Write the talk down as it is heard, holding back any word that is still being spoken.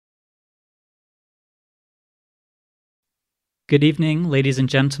Good evening, ladies and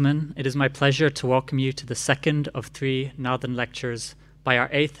gentlemen. It is my pleasure to welcome you to the second of 3 Nathan lectures by our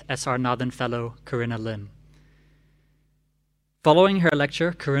 8th SR Nathan Fellow, Corinna Lim. Following her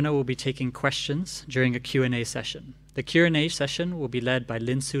lecture, Corinna will be taking questions during a Q&A session. The Q&A session will be led by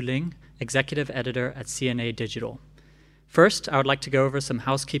Lin Su Ling, Executive Editor at CNA Digital. First, I would like to go over some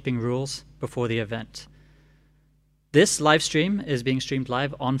housekeeping rules before the event. This live stream is being streamed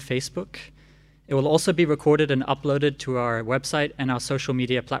live on Facebook. It will also be recorded and uploaded to our website and our social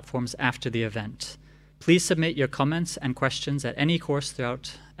media platforms after the event. Please submit your comments and questions at any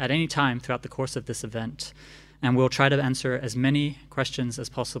time throughout the course of this event, and we'll try to answer as many questions as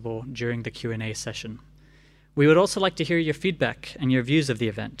possible during the Q&A session. We would also like to hear your feedback and your views of the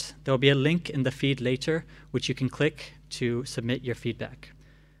event. There will be a link in the feed later, which you can click to submit your feedback.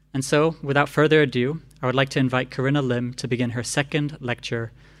 And so, without further ado, I would like to invite Corinna Lim to begin her second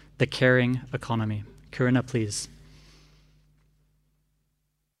lecture, The Caring Economy. Corinna, please.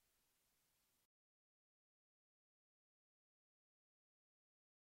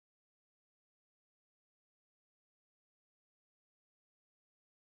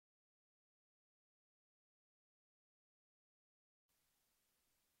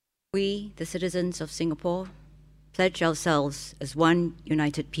 We, the citizens of Singapore, pledge ourselves as one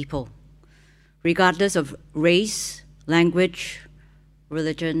united people, regardless of race, language,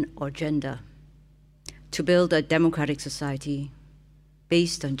 religion, or gender, to build a democratic society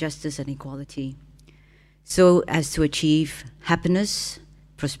based on justice and equality, so as to achieve happiness,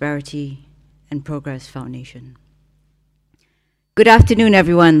 prosperity, and progress for our nation. Good afternoon,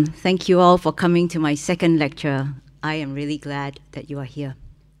 everyone. Thank you all for coming to my second lecture. I am really glad that you are here.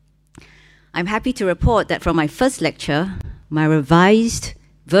 I'm happy to report that from my first lecture, my revised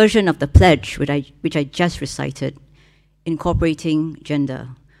version of the pledge, which I just recited, incorporating gender,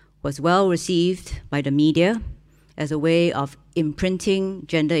 was well received by the media as a way of imprinting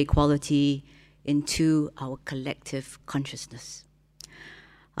gender equality into our collective consciousness.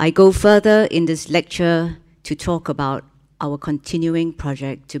 I go further in this lecture to talk about our continuing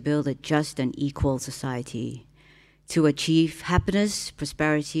project to build a just and equal society, to achieve happiness,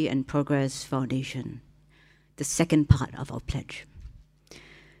 prosperity, and progress for our nation, the second part of our pledge.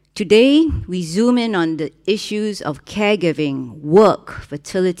 Today, we zoom in on the issues of caregiving, work,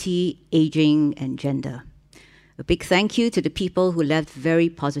 fertility, aging, and gender. A big thank you to the people who left very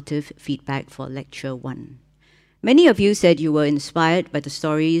positive feedback for Lecture 1. Many of you said you were inspired by the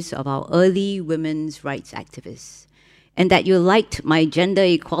stories of our early women's rights activists, and that you liked my gender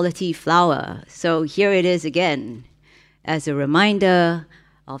equality flower. So here it is again, as a reminder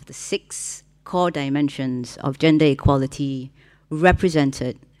of the 6 core dimensions of gender equality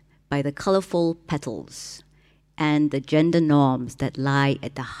represented by the colorful petals and the gender norms that lie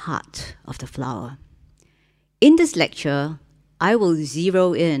at the heart of the flower. In this lecture, I will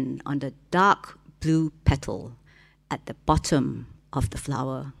zero in on the dark blue petal at the bottom of the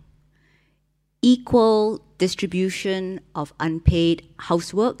flower. Equal distribution of unpaid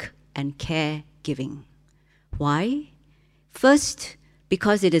housework and caregiving. Why? First,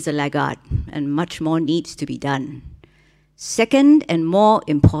 because it is a laggard and much more needs to be done. Second, and more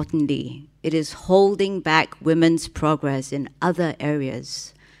importantly, it is holding back women's progress in other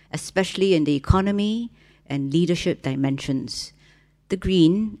areas, especially in the economy and leadership dimensions, the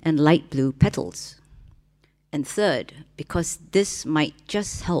green and light blue petals. And third, because this might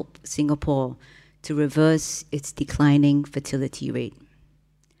just help Singapore to reverse its declining fertility rate.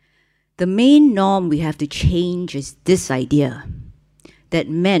 The main norm we have to change is this idea that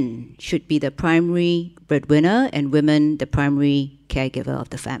men should be the primary breadwinner and women the primary caregiver of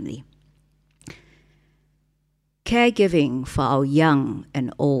the family. Caregiving for our young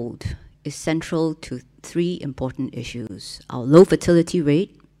and old is central to 3 important issues: our low fertility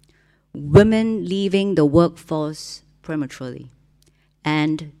rate, women leaving the workforce prematurely,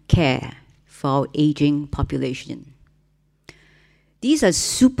 and care for our aging population. These are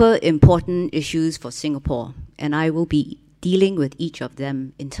super important issues for Singapore, and I will be dealing with each of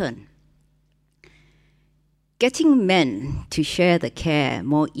them in turn. Getting men to share the care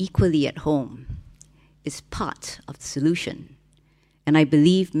more equally at home is part of the solution, and I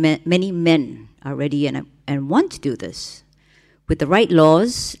believe many men are ready and want to do this. With the right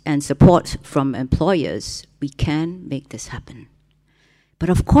laws and support from employers, we can make this happen. But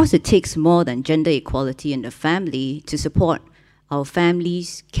of course, it takes more than gender equality in the family to support our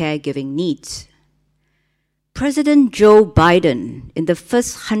family's caregiving needs. President Joe Biden, in the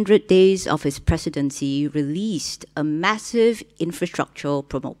first 100 days of his presidency, released a massive infrastructural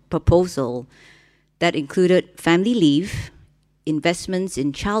proposal that included family leave, investments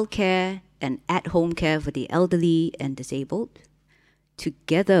in childcare and at-home care for the elderly and disabled,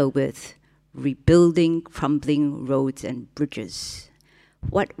 together with rebuilding crumbling roads and bridges.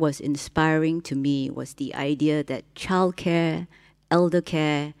 What was inspiring to me was the idea that childcare, elder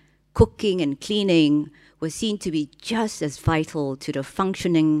care, cooking and cleaning were seen to be just as vital to the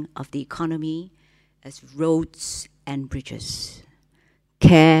functioning of the economy as roads and bridges.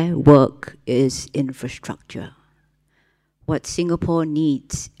 Care work is infrastructure. What Singapore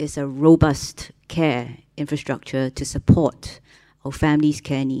needs is a robust care infrastructure to support our families'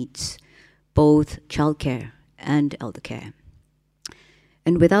 care needs, both childcare and elder care.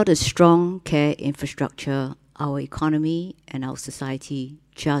 And without a strong care infrastructure, our economy and our society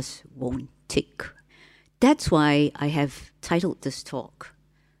just won't tick. That's why I have titled this talk,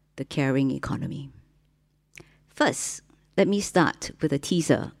 The Caring Economy. First, let me start with a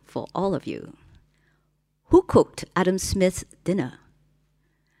teaser for all of you. Who cooked Adam Smith's dinner?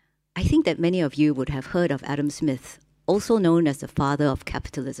 I think that many of you would have heard of Adam Smith, also known as the father of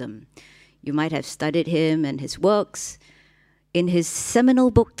capitalism. You might have studied him and his works. In his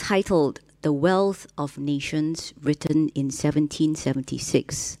seminal book titled The Wealth of Nations, written in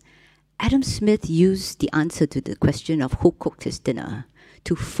 1776, Adam Smith used the answer to the question of who cooked his dinner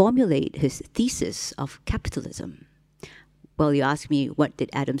to formulate his thesis of capitalism. Well, you ask me, what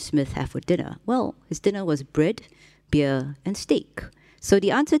did Adam Smith have for dinner? Well, his dinner was bread, beer, and steak. So the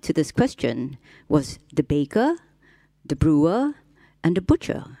answer to this question was the baker, the brewer, and the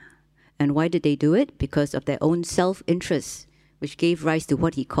butcher. And why did they do it? Because of their own self-interest, which gave rise to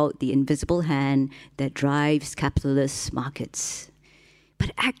what he called the invisible hand that drives capitalist markets.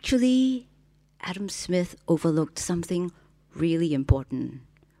 But actually, Adam Smith overlooked something really important,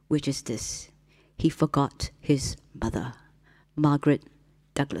 which is this. He forgot his mother, Margaret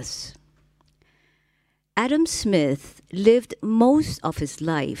Douglas. Adam Smith lived most of his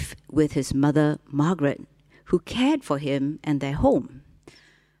life with his mother, Margaret, who cared for him and their home.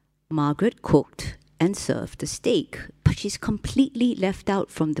 Margaret cooked and served the steak, but she's completely left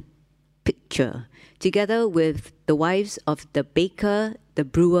out from the picture, together with the wives of the baker, the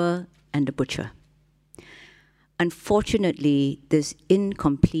brewer, and the butcher. Unfortunately, this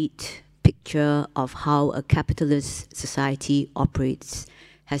incomplete picture of how a capitalist society operates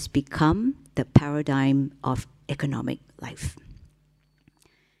has become the paradigm of economic life.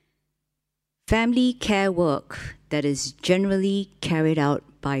 Family care work that is generally carried out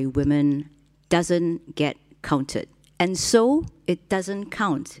by women doesn't get counted. And so it doesn't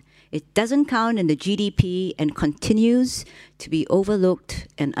count. It doesn't count in the GDP and continues to be overlooked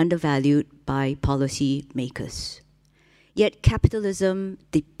and undervalued by policy makers. Yet capitalism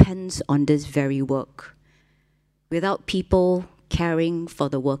depends on this very work. Without people caring for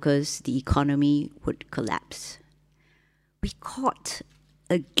the workers, the economy would collapse. We caught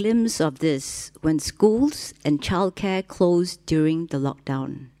a glimpse of this when schools and childcare closed during the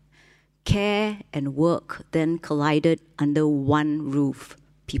lockdown. Care and work then collided under one roof,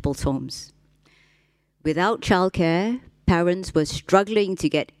 people's homes. Without childcare, parents were struggling to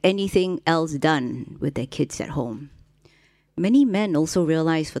get anything else done with their kids at home. Many men also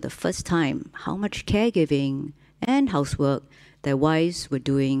realized for the first time how much caregiving and housework their wives were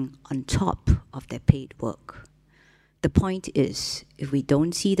doing on top of their paid work. The point is, if we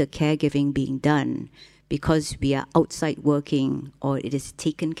don't see the caregiving being done because we are outside working or it is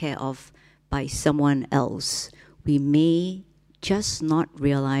taken care of by someone else, we may just not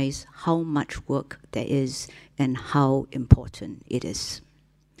realize how much work there is and how important it is.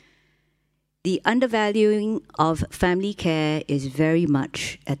 The undervaluing of family care is very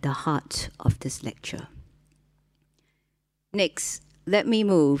much at the heart of this lecture. Next, let me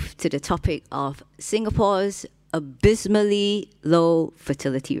move to the topic of Singapore's abysmally low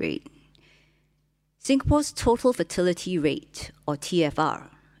fertility rate. Singapore's total fertility rate, or TFR,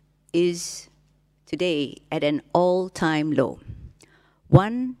 is today at an all-time low,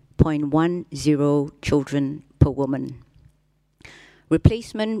 1.10 children per woman.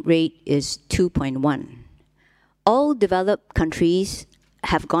 Replacement rate is 2.1. All developed countries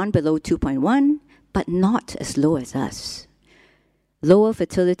have gone below 2.1, but not as low as us. Lower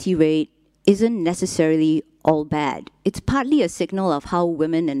fertility rate isn't necessarily all bad. It's partly a signal of how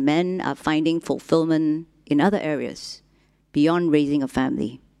women and men are finding fulfillment in other areas beyond raising a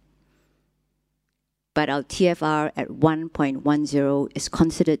family. But our TFR at 1.10 is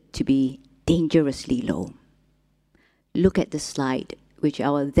considered to be dangerously low. Look at the slide, which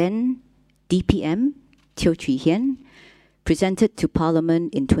our then DPM, Teo Chee Hean, presented to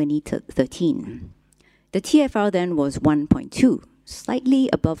Parliament in 2013. The TFR then was 1.2, slightly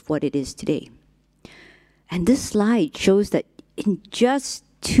above what it is today. And this slide shows that in just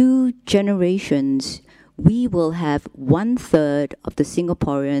 2 generations, we will have 1/3 of the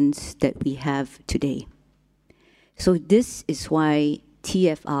Singaporeans that we have today. So this is why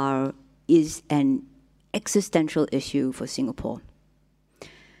TFR is an existential issue for Singapore.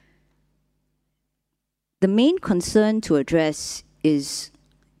 The main concern to address is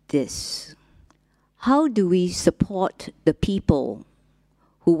this: how do we support the people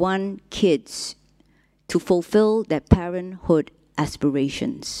who want kids to fulfill their parenthood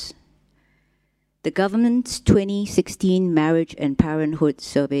aspirations? The government's 2016 Marriage and Parenthood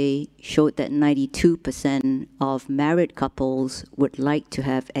Survey showed that 92% of married couples would like to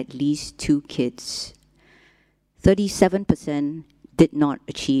have at least 2 kids. 37% did not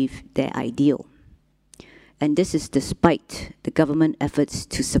achieve their ideal. And this is despite the government efforts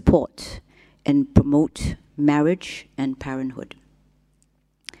to support and promote marriage and parenthood.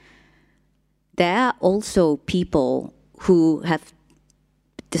 There are also people who have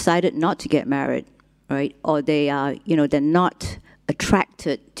decided not to get married, right? Or they are, they're not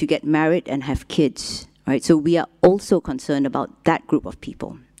attracted to get married and have kids, right? So we are also concerned about that group of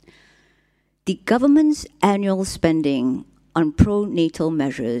people. The government's annual spending on pro-natal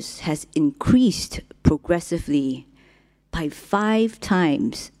measures has increased progressively by 5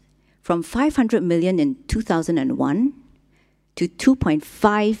 times, from 500 million in 2001 to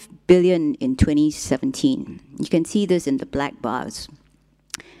 2.5 billion in 2017. You can see this in the black bars.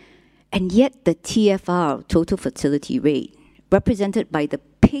 And yet the TFR, total fertility rate, represented by the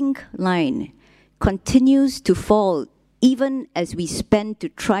pink line, continues to fall even as we spend to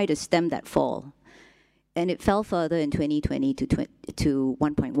try to stem that fall. And it fell further in 2020 to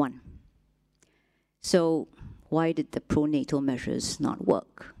 1.1. So why did the pro-natal measures not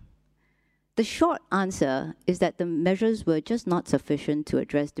work? The short answer is that the measures were just not sufficient to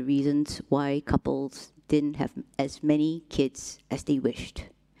address the reasons why couples didn't have as many kids as they wished.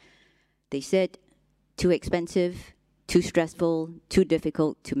 They said, too expensive, too stressful, too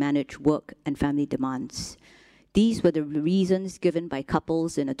difficult to manage work and family demands. These were the reasons given by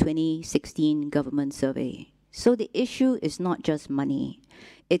couples in a 2016 government survey. So the issue is not just money.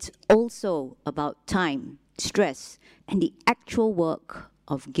 It's also about time, stress, and the actual work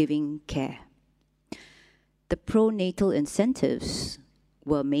of giving care. The pro-natal incentives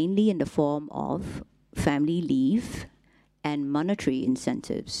were mainly in the form of family leave and monetary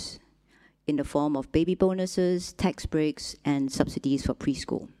incentives, in the form of baby bonuses, tax breaks, and subsidies for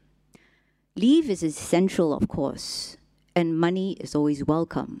preschool. Leave is essential, of course, and money is always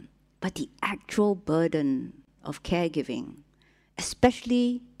welcome, but the actual burden of caregiving,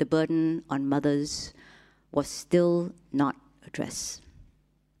 especially the burden on mothers, was still not addressed.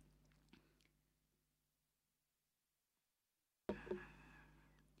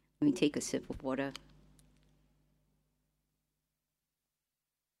 Let me take a sip of water.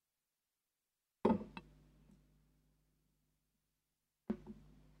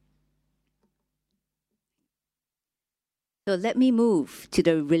 So let me move to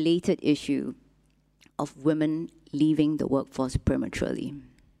the related issue of women leaving the workforce prematurely.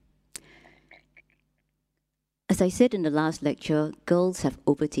 As I said in the last lecture, girls have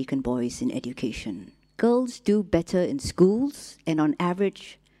overtaken boys in education. Girls do better in schools and on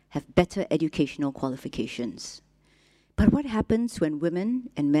average have better educational qualifications. But what happens when women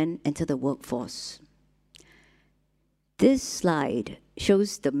and men enter the workforce? This slide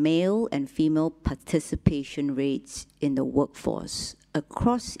shows the male and female participation rates in the workforce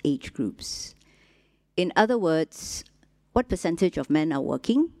across age groups. In other words, what percentage of men are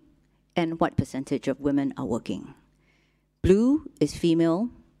working and what percentage of women are working. Blue is female,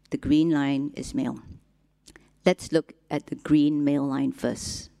 the green line is male. Let's look at the green male line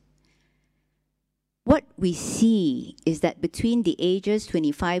first. What we see is that between the ages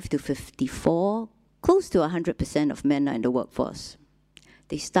 25 to 54, close to 100% of men are in the workforce.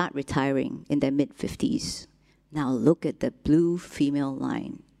 They start retiring in their mid-50s. Now look at the blue female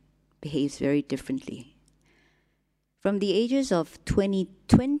line. Behaves very differently. From the ages of 20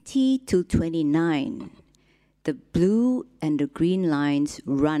 to 29, the blue and the green lines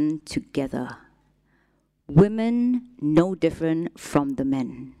run together. Women no different from the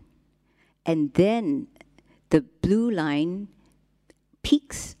men. And then the blue line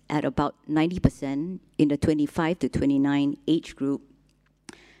peaks at about 90% in the 25 to 29 age group.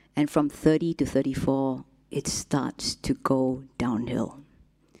 And from 30 to 34, it starts to go downhill.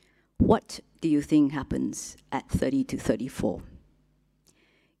 What do you think happens at 30 to 34?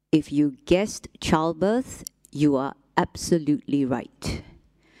 If you guessed childbirth, you are absolutely right.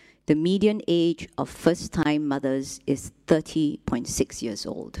 The median age of first-time mothers is 30.6 years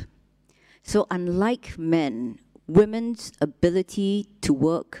old. So unlike men, women's ability to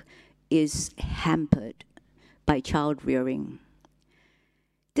work is hampered by child rearing.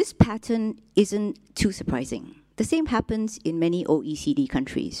 This pattern isn't too surprising. The same happens in many OECD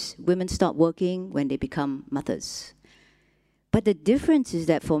countries. Women stop working when they become mothers. But the difference is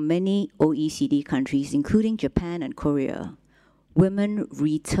that for many OECD countries, including Japan and Korea, women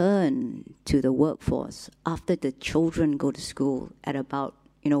return to the workforce after the children go to school at about,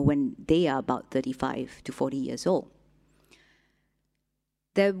 when they are about 35 to 40 years old.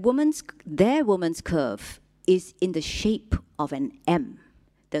 Their woman's curve is in the shape of an M.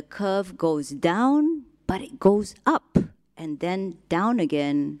 The curve goes down, but it goes up and then down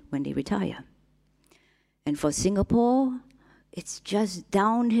again when they retire. And for Singapore, it's just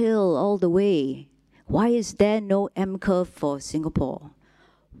downhill all the way. Why is there no M curve for Singapore?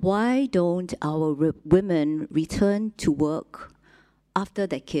 Why don't our women return to work after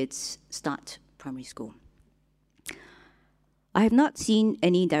their kids start primary school? I have not seen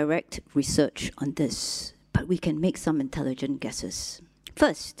any direct research on this, but we can make some intelligent guesses.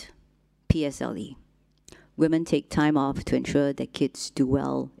 First, PSLE. Women take time off to ensure their kids do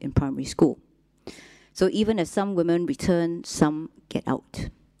well in primary school. So even as some women return, some get out.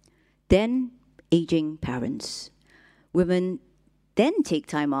 Then, aging parents. Women then take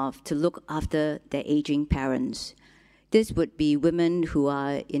time off to look after their aging parents. This would be women who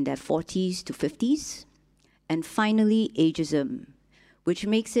are in their 40s to 50s. And finally, ageism, which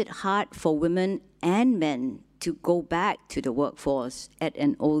makes it hard for women and men to go back to the workforce at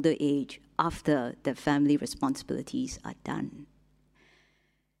an older age after their family responsibilities are done.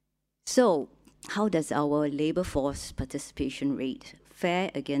 So, how does our labor force participation rate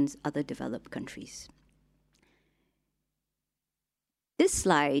fare against other developed countries? This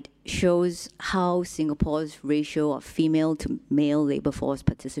slide shows how Singapore's ratio of female to male labor force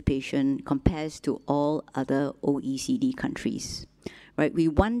participation compares to all other OECD countries. Right? We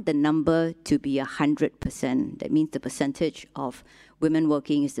want the number to be 100%. That means the percentage of women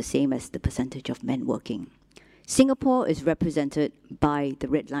working is the same as the percentage of men working. Singapore is represented by the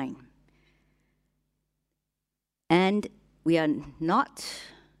red line. And we are not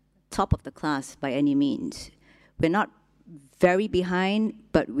top of the class by any means. We're not very behind,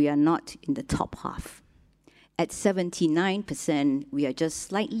 but we are not in the top half. At 79%, we are just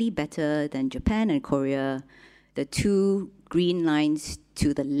slightly better than Japan and Korea, the two green lines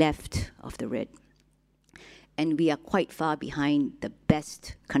to the left of the red. And we are quite far behind the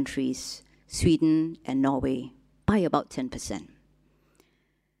best countries, Sweden and Norway, by about 10%.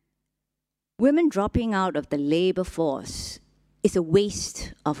 Women dropping out of the labor force is a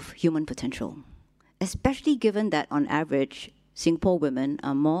waste of human potential, especially given that on average, Singapore women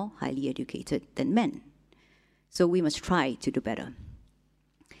are more highly educated than men. So we must try to do better.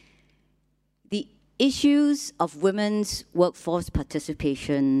 The issues of women's workforce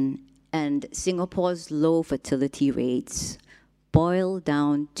participation and Singapore's low fertility rates boil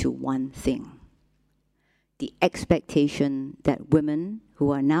down to one thing: the expectation that women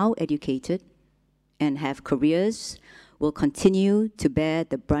who are now educated and have careers will continue to bear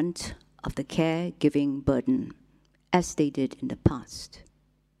the brunt of the caregiving burden, as they did in the past.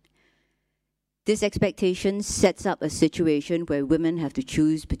 This expectation sets up a situation where women have to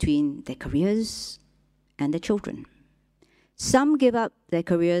choose between their careers and their children. Some give up their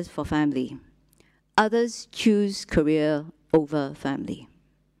careers for family. Others choose career over family.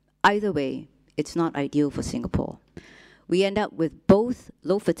 Either way, it's not ideal for Singapore. We end up with both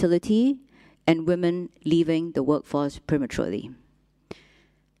low fertility and women leaving the workforce prematurely.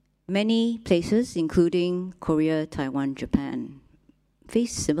 Many places, including Korea, Taiwan, Japan,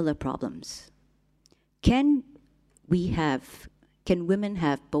 face similar problems. Can women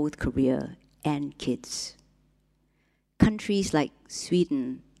have both career and kids? Countries like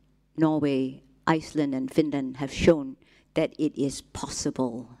Sweden, Norway, Iceland, and Finland have shown that it is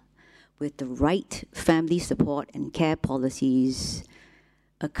possible. With the right family support and care policies,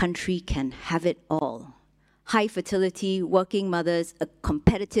 a country can have it all. High fertility, working mothers, a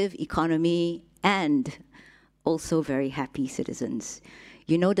competitive economy, and also very happy citizens.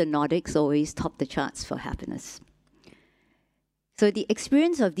 You know, the Nordics always top the charts for happiness. So the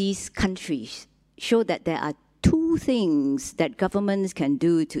experience of these countries show that there are two things that governments can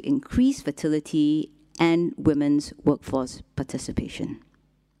do to increase fertility and women's workforce participation.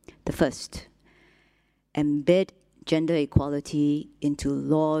 The first, embed gender equality into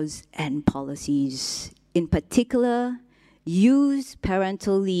laws and policies. In particular, use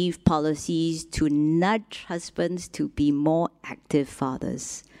parental leave policies to nudge husbands to be more active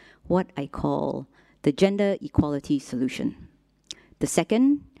fathers, what I call the gender equality solution. The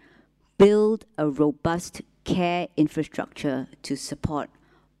second, build a robust care infrastructure to support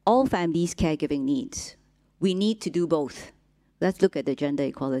all families' caregiving needs. We need to do both. Let's look at the gender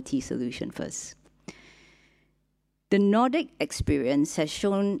equality solution first. The Nordic experience has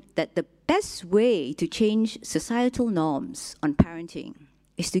shown that the best way to change societal norms on parenting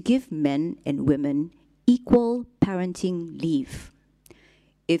is to give men and women equal parenting leave.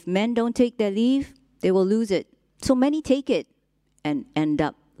 If men don't take their leave, they will lose it. So many take it and end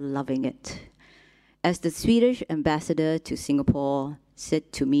up loving it. As the Swedish ambassador to Singapore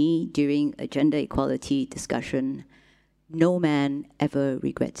said to me during a gender equality discussion, no man ever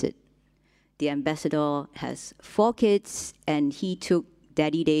regrets it. The ambassador has 4 kids, and he took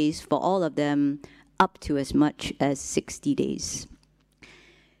daddy days for all of them, up to as much as 60 days.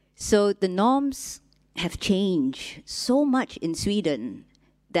 So the norms have changed so much in Sweden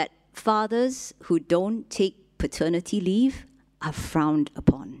that fathers who don't take paternity leave are frowned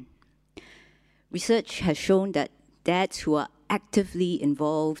upon. Research has shown that dads who are actively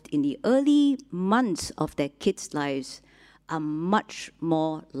involved in the early months of their kids' lives are much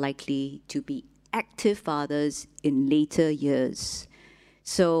more likely to be active fathers in later years.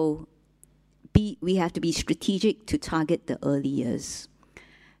 So we have to be strategic to target the early years.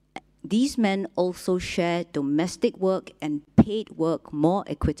 These men also share domestic work and paid work more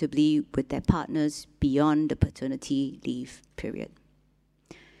equitably with their partners beyond the paternity leave period.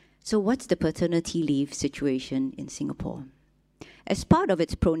 So what's the paternity leave situation in Singapore? As part of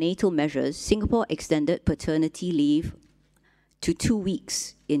its pronatal measures, Singapore extended paternity leave to 2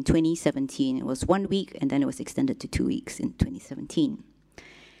 weeks in 2017. It was 1 week, and then it was extended to 2 weeks in 2017.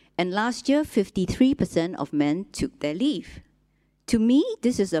 And last year, 53% of men took their leave. To me,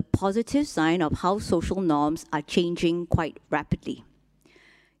 this is a positive sign of how social norms are changing quite rapidly.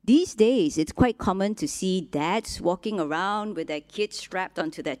 These days, it's quite common to see dads walking around with their kids strapped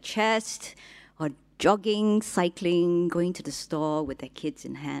onto their chest, or jogging, cycling, going to the store with their kids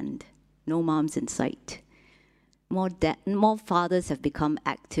in hand. No moms in sight. More fathers have become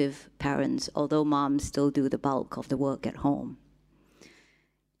active parents, although moms still do the bulk of the work at home.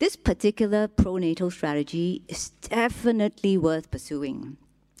 This particular pronatal strategy is definitely worth pursuing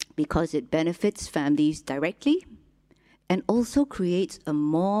because it benefits families directly and also creates a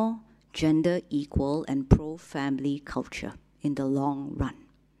more gender equal and pro-family culture in the long run.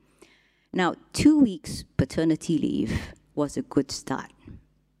 Now, 2 weeks paternity leave was a good start,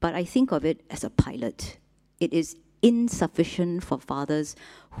 but I think of it as a pilot. It is insufficient for fathers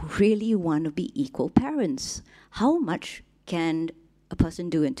who really want to be equal parents. How much can a person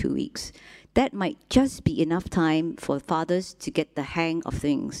do in 2 weeks? That might just be enough time for fathers to get the hang of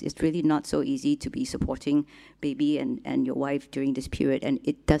things. It's really not so easy to be supporting baby and your wife during this period, and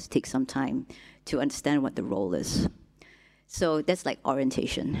it does take some time to understand what the role is. So that's like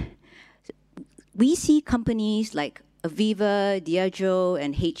orientation. We see companies like Aviva, Diageo,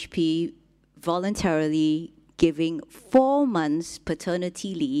 and HP voluntarily giving 4 months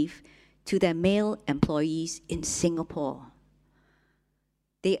paternity leave to their male employees in Singapore.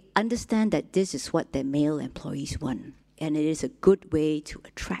 They understand that this is what their male employees want, and it is a good way to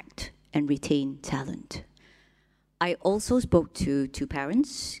attract and retain talent. I also spoke to 2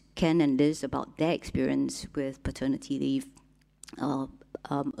 parents, Ken and Liz, about their experience with paternity leave,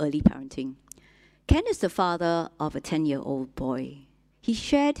 early parenting. Ken is the father of a 10-year-old boy. He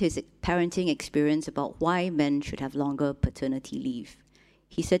shared his parenting experience about why men should have longer paternity leave.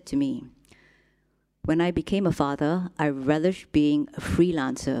 He said to me, "When I became a father, I relished being a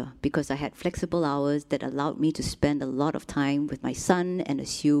freelancer because I had flexible hours that allowed me to spend a lot of time with my son and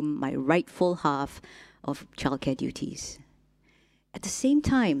assume my rightful half of childcare duties." At the same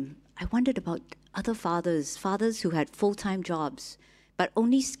time, I wondered about other fathers who had full-time jobs, but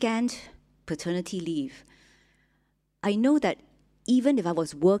only scant paternity leave. I know that even if I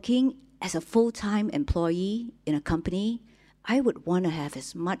was working as a full-time employee in a company, I would want to have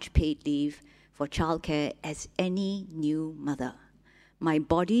as much paid leave for childcare as any new mother. My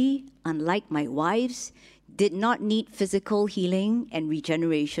body, unlike my wife's, did not need physical healing and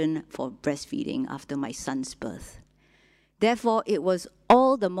regeneration for breastfeeding after my son's birth. Therefore, it was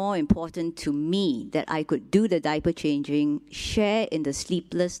all the more important to me that I could do the diaper changing, share in the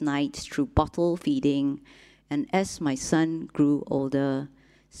sleepless nights through bottle feeding, and as my son grew older,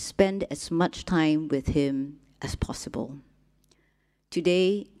 spend as much time with him as possible.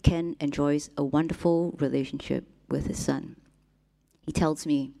 Today, Ken enjoys a wonderful relationship with his son. He tells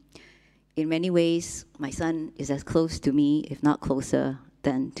me, in many ways, my son is as close to me, if not closer,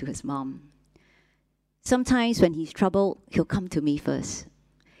 than to his mom. Sometimes when he's troubled, he'll come to me first.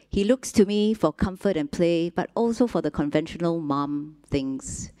 He looks to me for comfort and play, but also for the conventional mom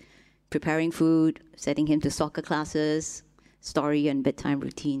things, preparing food, sending him to soccer classes, story and bedtime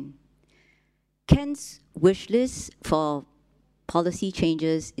routine. Ken's wish list for policy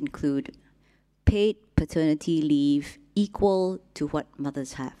changes include paid paternity leave equal to what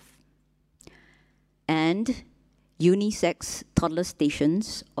mothers have, and unisex toddler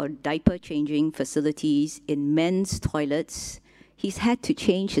stations or diaper changing facilities in men's toilets. He's had to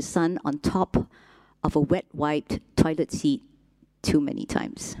change his son on top of a wet-wiped toilet seat too many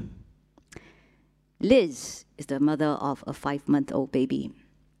times. Liz is the mother of a 5-month-old baby.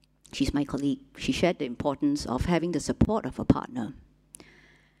 She's my colleague. She shared the importance of having the support of a partner.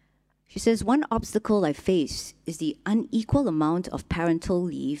 She says, one obstacle I face is the unequal amount of parental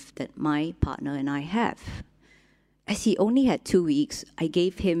leave that my partner and I have. As he only had 2 weeks, I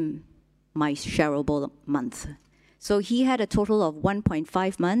gave him my shareable month. So he had a total of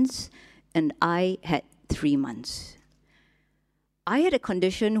 1.5 months, and I had 3 months. I had a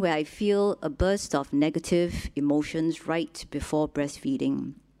condition where I feel a burst of negative emotions right before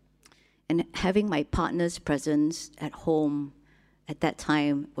breastfeeding. And having my partner's presence at home at that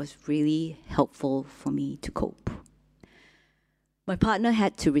time was really helpful for me to cope. My partner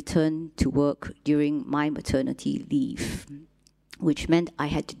had to return to work during my maternity leave, which meant I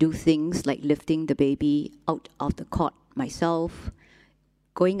had to do things like lifting the baby out of the cot myself,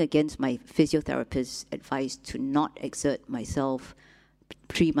 going against my physiotherapist's advice to not exert myself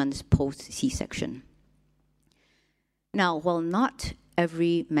 3 months post-C-section. Now, while not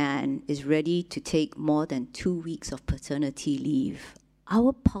every man is ready to take more than 2 weeks of paternity leave,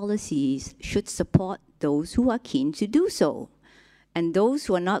 our policies should support those who are keen to do so. And those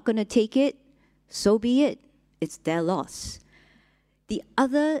who are not going to take it, so be it. It's their loss. The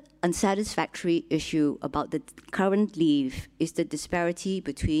other unsatisfactory issue about the current leave is the disparity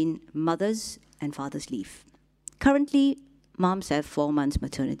between mothers and fathers' leave. Currently, moms have 4 months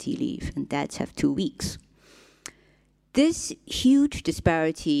maternity leave and dads have 2 weeks. This huge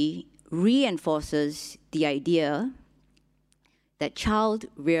disparity reinforces the idea that child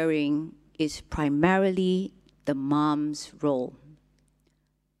rearing is primarily the mom's role.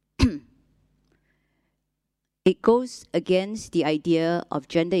 It goes against the idea of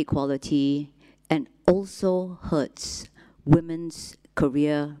gender equality and also hurts women's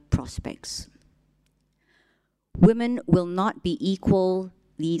career prospects. Women will not be equal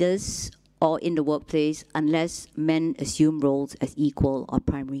leaders or in the workplace unless men assume roles as equal or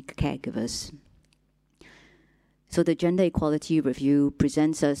primary caregivers. So the Gender Equality Review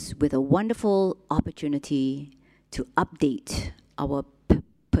presents us with a wonderful opportunity to update our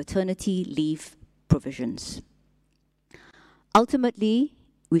paternity leave provisions. Ultimately,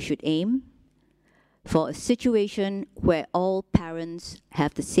 we should aim for a situation where all parents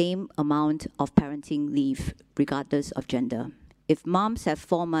have the same amount of parenting leave, regardless of gender. If moms have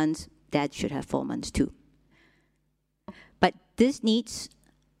 4 months, dads should have 4 months too. But this needs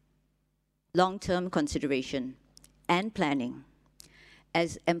long-term consideration and planning,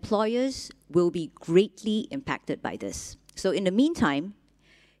 as employers will be greatly impacted by this. So in the meantime,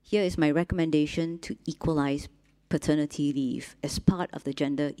 here is my recommendation to equalize paternity leave as part of the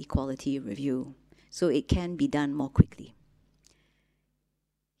Gender Equality Review, so it can be done more quickly.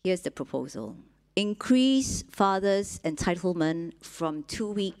 Here's the proposal. Increase fathers' entitlement from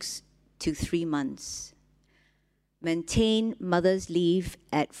 2 weeks to 3 months. Maintain mother's leave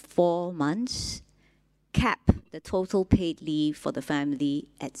at 4 months. Cap the total paid leave for the family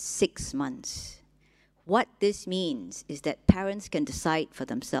at 6 months. What this means is that parents can decide for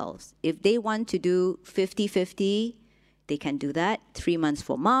themselves. If they want to do 50-50, they can do that, 3 months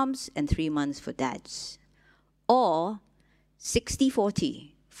for moms and 3 months for dads. Or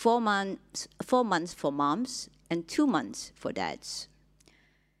 60-40, 4 months for moms and 2 months for dads.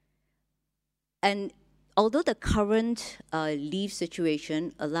 And although the current leave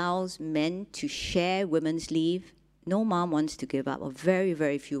situation allows men to share women's leave, no mom wants to give up, or very,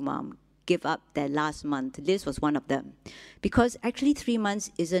 very few moms give up their last month. Liz was one of them. Because actually 3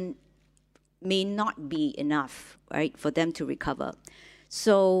 months may not be enough, right, for them to recover.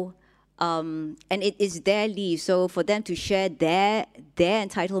 So, and it is their leave, so for them to share their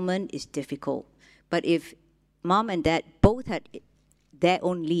entitlement is difficult. But if mom and dad both had their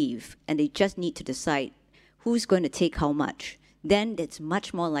own leave and they just need to decide who's going to take how much, then it's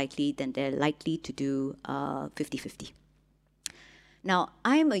much more likely than they're likely to do 50-50. Now,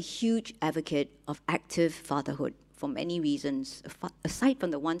 I'm a huge advocate of active fatherhood for many reasons, aside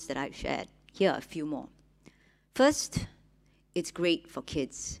from the ones that I've shared. Here are a few more. First, it's great for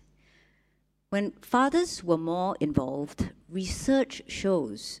kids. When fathers were more involved, research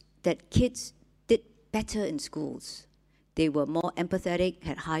shows that kids did better in schools. They were more empathetic,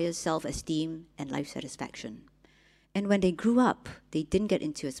 had higher self-esteem and life satisfaction. And when they grew up, they didn't get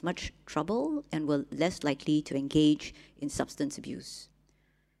into as much trouble and were less likely to engage in substance abuse.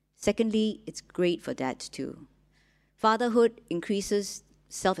 Secondly, it's great for dads too. Fatherhood increases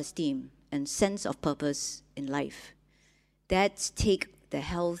self-esteem and sense of purpose in life. Dads take their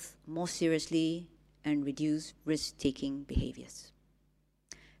health more seriously and reduce risk-taking behaviors.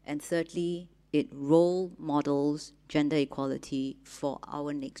 And thirdly, it role models gender equality for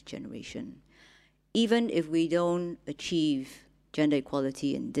our next generation. Even if we don't achieve gender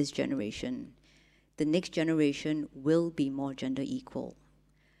equality in this generation, the next generation will be more gender equal.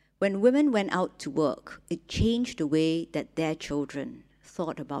 When women went out to work, it changed the way that their children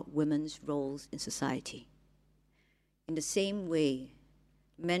thought about women's roles in society. In the same way,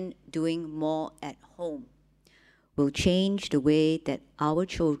 men doing more at home will change the way that our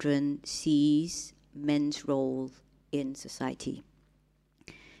children sees men's role in society.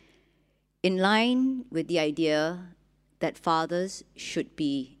 In line with the idea that fathers should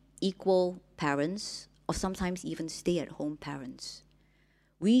be equal parents or sometimes even stay-at-home parents,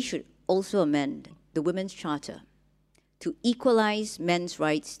 we should also amend the Women's Charter to equalize men's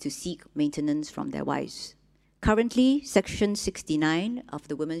rights to seek maintenance from their wives. Currently, Section 69 of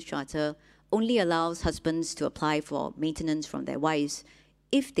the Women's Charter only allows husbands to apply for maintenance from their wives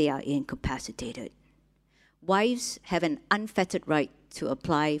if they are incapacitated. Wives have an unfettered right to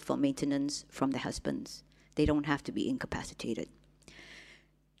apply for maintenance from their husbands. They don't have to be incapacitated.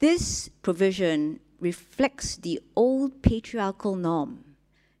 This provision reflects the old patriarchal norm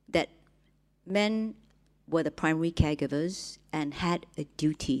that men were the primary caregivers and had a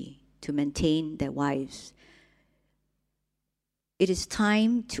duty to maintain their wives. It is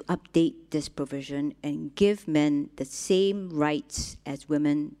time to update this provision and give men the same rights as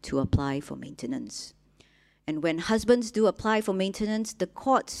women to apply for maintenance. And when husbands do apply for maintenance, the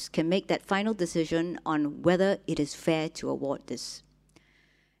courts can make that final decision on whether it is fair to award this.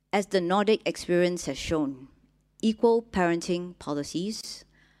 As the Nordic experience has shown, equal parenting policies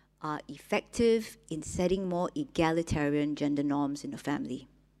are effective in setting more egalitarian gender norms in the family.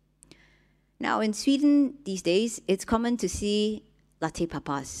 Now, in Sweden these days, it's common to see latte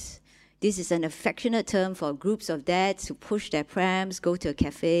papas. This is an affectionate term for groups of dads who push their prams, go to a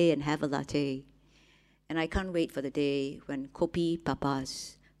cafe, and have a latte. And I can't wait for the day when kopi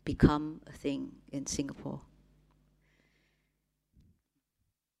papas become a thing in Singapore.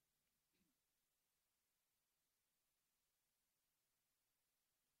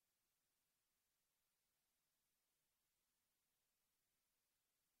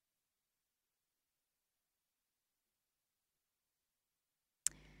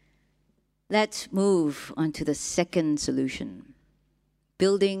 Let's move on to the second solution,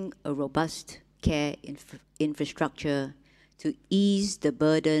 building a robust care infrastructure to ease the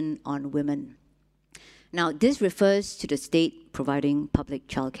burden on women. Now, this refers to the state providing public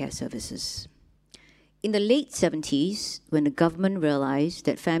childcare services. In the late 70s, when the government realized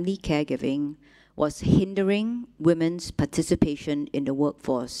that family caregiving was hindering women's participation in the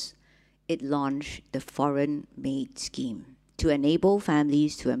workforce, it launched the Foreign Maid Scheme to enable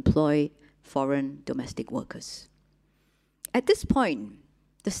families to employ foreign domestic workers. At this point,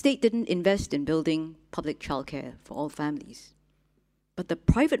 the state didn't invest in building public childcare for all families. But the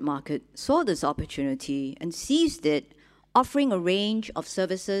private market saw this opportunity and seized it, offering a range of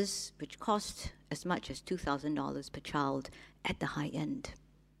services which cost as much as $2,000 per child at the high end.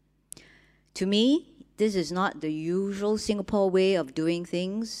 To me, this is not the usual Singapore way of doing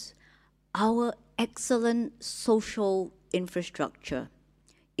things. Our excellent social infrastructure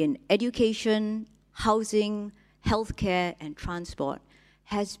in education, housing, healthcare, and transport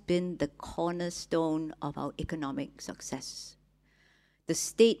has been the cornerstone of our economic success. The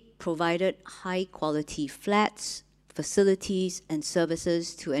state provided high-quality flats, facilities, and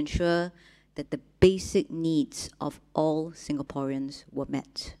services to ensure that the basic needs of all Singaporeans were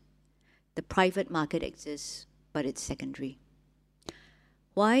met. The private market exists, but it's secondary.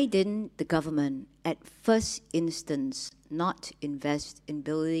 Why didn't the government, at first instance, not invest in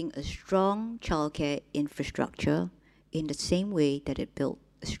building a strong childcare infrastructure in the same way that it built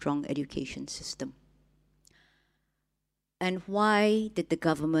a strong education system? And why did the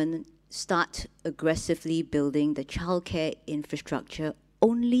government start aggressively building the childcare infrastructure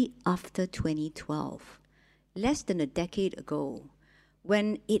only after 2012, less than a decade ago,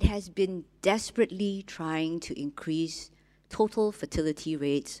 when it has been desperately trying to increase total fertility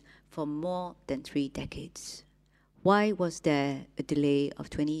rates for more than 3 decades? Why was there a delay of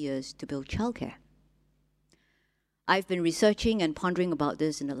 20 years to build childcare? I've been researching and pondering about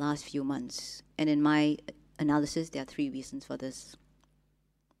this in the last few months, and in my analysis, there are 3 reasons for this.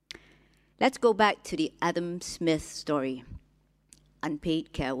 Let's go back to the Adam Smith story.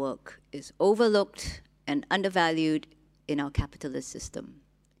 Unpaid care work is overlooked and undervalued in our capitalist system.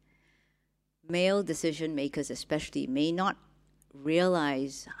 Male decision makers especially may not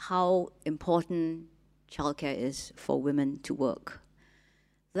realize how important childcare is for women to work.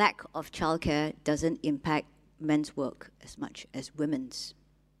 Lack of childcare doesn't impact men's work as much as women's.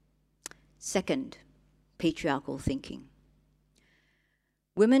 Second, patriarchal thinking.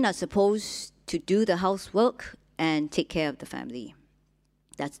 Women are supposed to do the housework and take care of the family.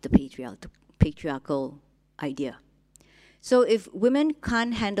 That's the patriarchal idea. So if women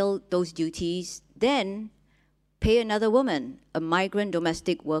can't handle those duties, then pay another woman, a migrant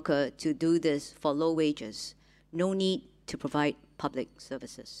domestic worker, to do this for low wages. No need to provide public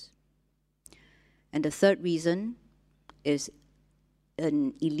services. And the third reason is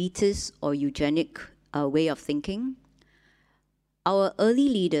an elitist or eugenic way of thinking. Our early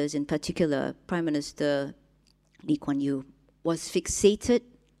leaders, in particular, Prime Minister Lee Kuan Yew, was fixated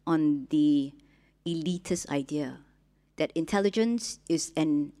on the elitist idea that intelligence is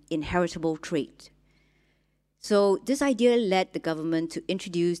an inheritable trait. So this idea led the government to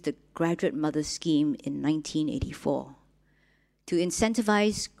introduce the Graduate Mother Scheme in 1984 to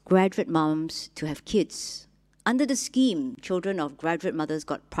incentivize graduate moms to have kids. Under the scheme, children of graduate mothers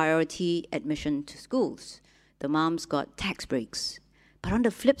got priority admission to schools. The moms got tax breaks. But on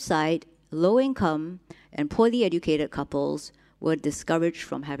the flip side, low-income and poorly educated couples were discouraged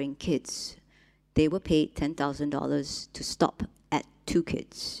from having kids. They were paid $10,000 to stop at 2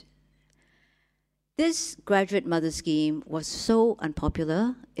 kids. This Graduate Mother Scheme was so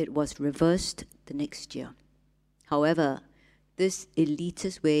unpopular, it was reversed the next year. However, this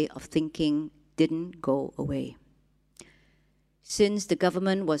elitist way of thinking didn't go away. Since the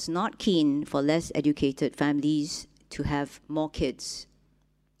government was not keen for less educated families to have more kids,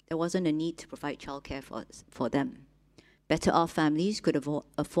 there wasn't a need to provide childcare for them. Better off families could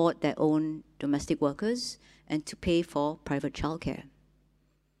afford their own domestic workers and to pay for private childcare.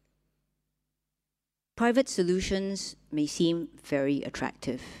 Private solutions may seem very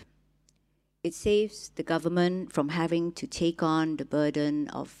attractive. It saves the government from having to take on the burden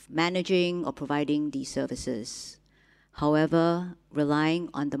of managing or providing these services. However, relying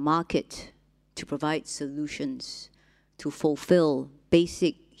on the market to provide solutions to fulfill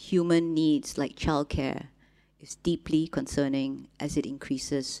basic human needs like childcare is deeply concerning as it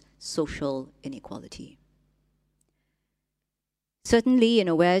increases social inequality. Certainly, in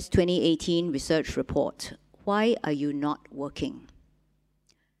AWARE's 2018 research report, Why Are You Not Working?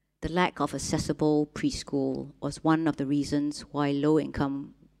 The lack of accessible preschool was one of the reasons why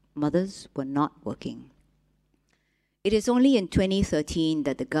low-income mothers were not working. It is only in 2013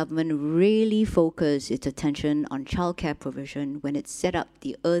 that the government really focused its attention on childcare provision when it set up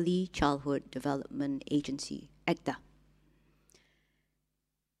the Early Childhood Development Agency, ECDA.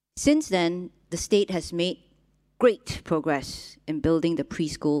 Since then, the state has made great progress in building the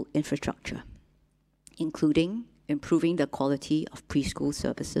preschool infrastructure, including improving the quality of preschool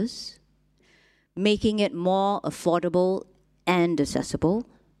services, making it more affordable and accessible,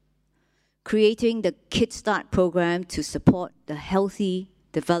 creating the Kids Start program to support the healthy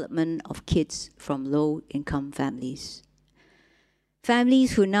development of kids from low-income families.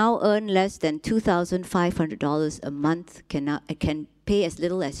 Families who now earn less than $2,500 a month can pay as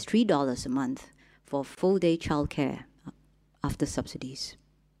little as $3 a month for full-day childcare after subsidies.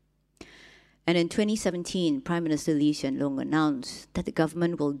 And in 2017, Prime Minister Lee Hsien Loong announced that the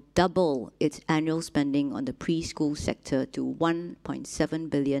government will double its annual spending on the preschool sector to $1.7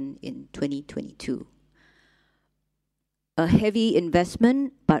 billion in 2022. A heavy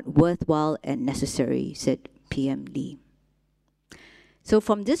investment, but worthwhile and necessary, said PM Lee. So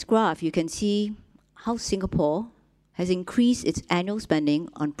from this graph, you can see how Singapore has increased its annual spending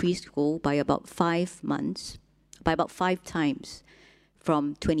on preschool by about 5 times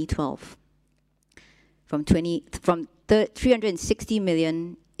from 2012. From 360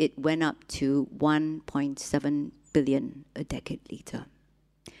 million, it went up to 1.7 billion a decade later.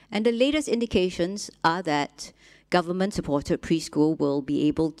 And the latest indications are that government-supported preschool will be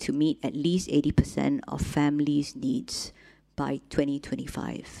able to meet at least 80% of families' needs by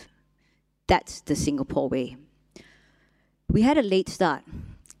 2025. That's the Singapore way. We had a late start,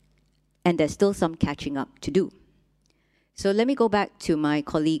 and there's still some catching up to do. So let me go back to my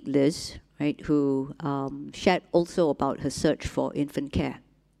colleague Liz, right, who shared also about her search for infant care.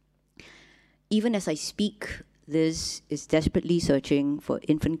 Even as I speak, Liz is desperately searching for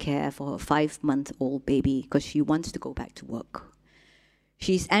infant care for her 5-month-old baby because she wants to go back to work.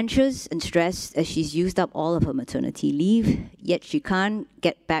 She's anxious and stressed as she's used up all of her maternity leave, yet she can't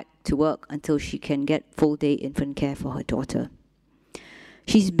get back to work until she can get full-day infant care for her daughter.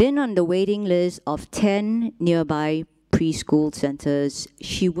 She's been on the waiting list of 10 nearby preschool centers.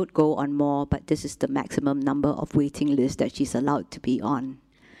 She would go on more, but this is the maximum number of waiting lists that she's allowed to be on.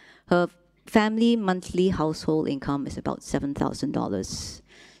 Her family monthly household income is about $7,000.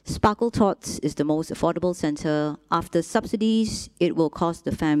 Sparkle Tots is the most affordable center. After subsidies, it will cost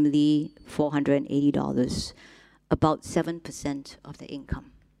the family $480, about 7% of the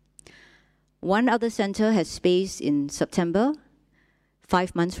income. One other center has space in September,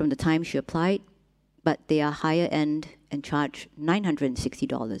 5 months from the time she applied, but they are higher end and charge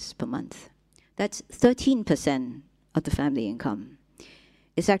 $960 per month. That's 13% of the family income.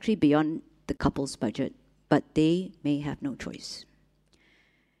 It's actually beyond the couple's budget, but they may have no choice.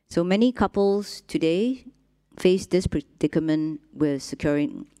 So many couples today face this predicament with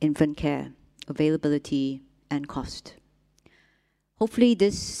securing infant care, availability, and cost. Hopefully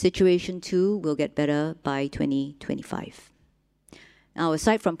this situation too will get better by 2025. Now,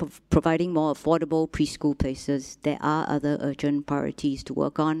 aside from providing more affordable preschool places, there are other urgent priorities to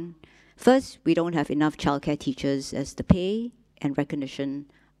work on. First, we don't have enough childcare teachers as the pay and recognition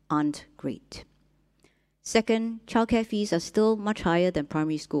aren't great. Second, childcare fees are still much higher than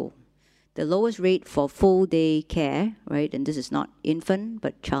primary school. The lowest rate for full-day care, right, and this is not infant,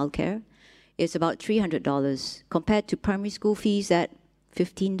 but childcare, is about $300 compared to primary school fees at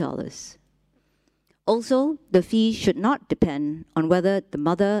 $15. Also, the fees should not depend on whether the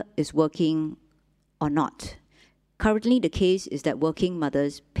mother is working or not. Currently, the case is that working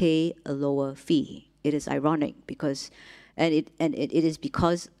mothers pay a lower fee. It is ironic because, it is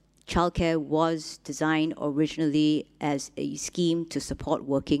because childcare was designed originally as a scheme to support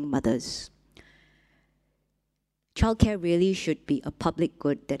working mothers. Childcare really should be a public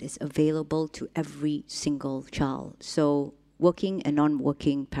good that is available to every single child. So working and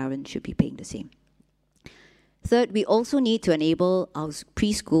non-working parents should be paying the same. Third, we also need to enable our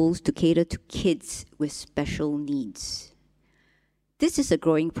preschools to cater to kids with special needs. This is a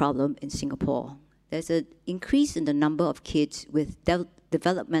growing problem in Singapore. There's an increase in the number of kids with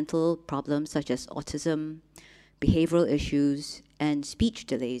developmental problems such as autism, behavioral issues, and speech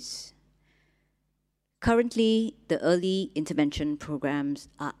delays. Currently, the early intervention programs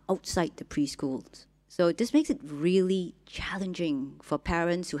are outside the preschools. So this makes it really challenging for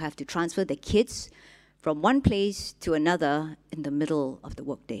parents who have to transfer their kids from one place to another in the middle of the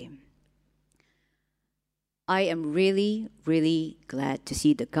workday. I am really, really glad to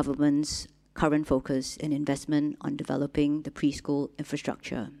see the government's current focus and investment on developing the preschool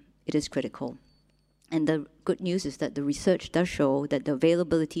infrastructure. It is critical. And the good news is that the research does show that the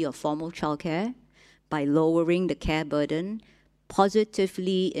availability of formal childcare, by lowering the care burden,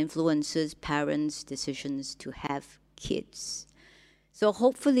 positively influences parents' decisions to have kids. So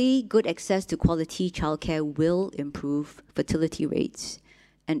hopefully, good access to quality childcare will improve fertility rates.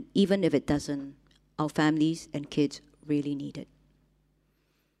 And even if it doesn't, our families and kids really need it.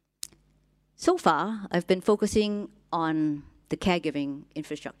 So far, I've been focusing on the caregiving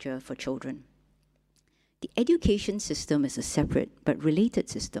infrastructure for children. The education system is a separate but related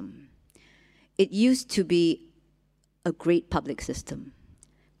system. It used to be a great public system.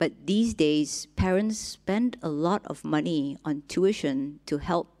 But these days, parents spend a lot of money on tuition to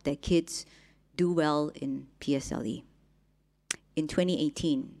help their kids do well in PSLE. In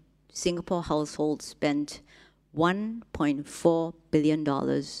 2018, Singapore households spent $1.4 billion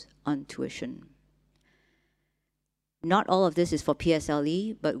on tuition. Not all of this is for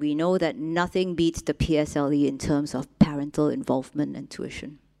PSLE, but we know that nothing beats the PSLE in terms of parental involvement and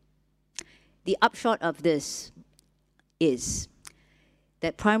tuition. The upshot of this is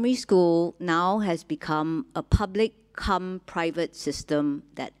that primary school now has become a public-cum-private system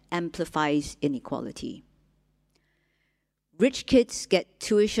that amplifies inequality. Rich kids get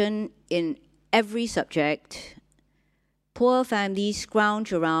tuition in every subject. Poor families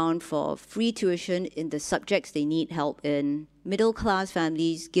scrounge around for free tuition in the subjects they need help in. Middle-class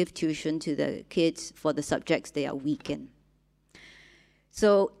families give tuition to the kids for the subjects they are weak in.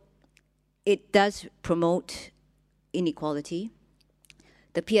 So it does promote inequality.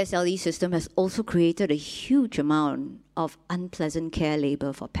 The PSLE system has also created a huge amount of unpleasant care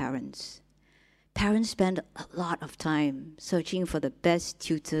labor for parents. Parents spend a lot of time searching for the best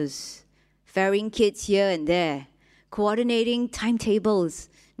tutors, ferrying kids here and there, coordinating timetables,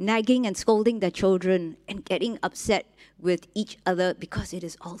 nagging and scolding their children, and getting upset with each other because it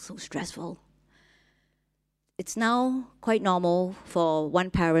is all so stressful. It's now quite normal for one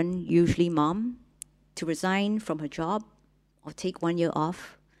parent, usually mom, to resign from her job or take 1 year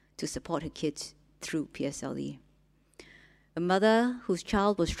off to support her kids through PSLE. A mother whose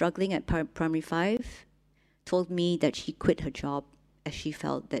child was struggling at primary 5 told me that she quit her job as she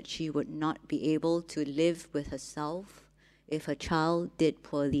felt that she would not be able to live with herself if her child did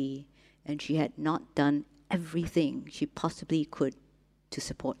poorly, and she had not done everything she possibly could to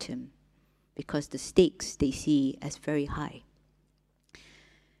support him, because the stakes they see as very high.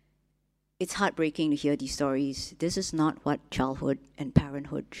 It's heartbreaking to hear these stories. This is not what childhood and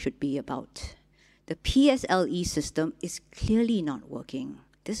parenthood should be about. The PSLE system is clearly not working.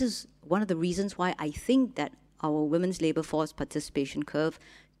 This is one of the reasons why I think that our women's labor force participation curve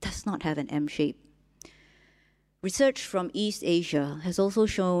does not have an M shape. Research from East Asia has also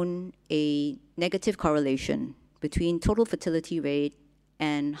shown a negative correlation between total fertility rate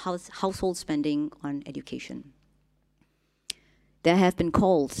and household spending on education. There have been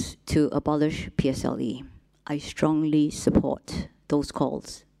calls to abolish PSLE. I strongly support those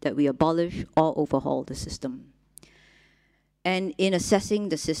calls, that we abolish or overhaul the system. And in assessing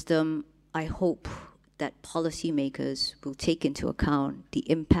the system, I hope that policymakers will take into account the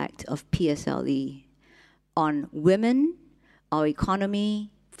impact of PSLE on women, our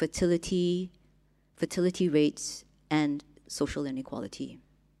economy, fertility rates, and social inequality.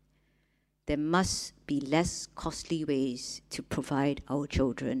 There must be less costly ways to provide our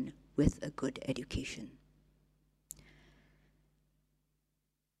children with a good education.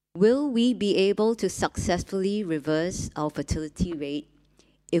 Will we be able to successfully reverse our fertility rate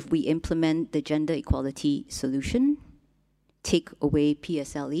if we implement the gender equality solution, take away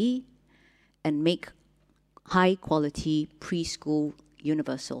PSLE, and make high-quality preschool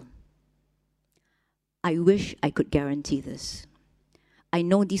universal? I wish I could guarantee this. I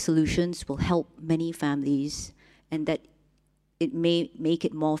know these solutions will help many families and that it may make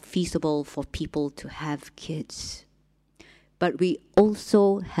it more feasible for people to have kids. But we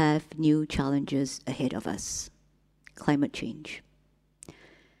also have new challenges ahead of us. Climate change.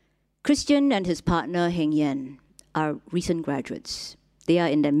 Christian and his partner Heng Yan are recent graduates. They are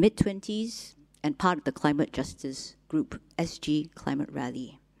in their mid-20s and part of the climate justice group SG Climate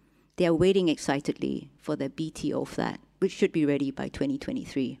Rally. They are waiting excitedly for their BTO flat, which should be ready by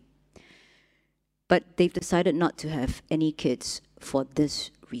 2023. But they've decided not to have any kids for this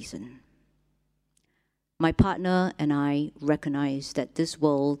reason. My partner and I recognize that this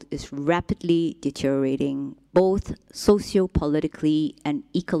world is rapidly deteriorating, both socio-politically and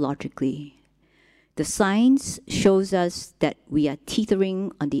ecologically. The science shows us that we are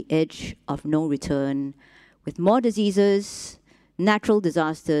teetering on the edge of no return, with more diseases, natural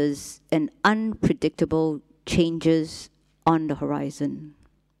disasters, and unpredictable changes on the horizon.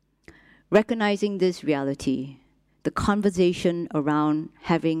 Recognizing this reality, the conversation around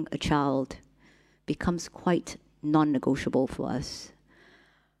having a child becomes quite non-negotiable for us.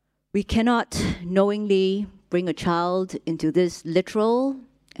 We cannot knowingly bring a child into this literal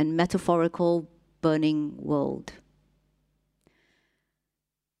and metaphorical burning world.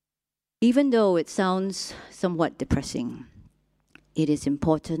 Even though it sounds somewhat depressing, it is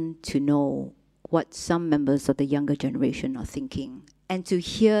important to know what some members of the younger generation are thinking and to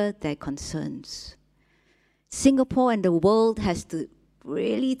hear their concerns. Singapore and the world has to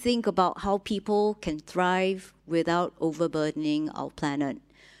really think about how people can thrive without overburdening our planet,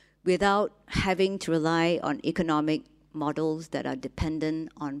 without having to rely on economic models that are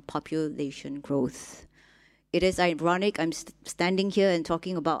dependent on population growth. It is ironic I'm standing here and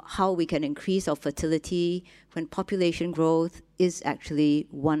talking about how we can increase our fertility when population growth is actually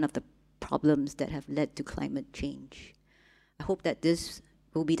one of the problems that have led to climate change. I hope that this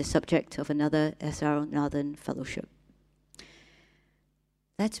will be the subject of another SR Nathan Fellowship.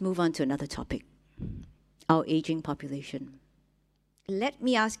 Let's move on to another topic, our aging population. Let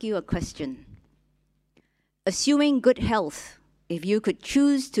me ask you a question. Assuming good health, if you could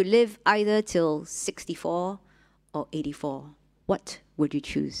choose to live either till 64 or 84, what would you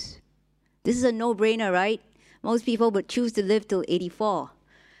choose? This is a no-brainer, right? Most people would choose to live till 84.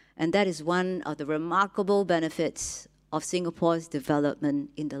 And that is one of the remarkable benefits of Singapore's development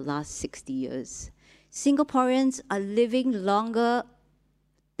in the last 60 years. Singaporeans are living longer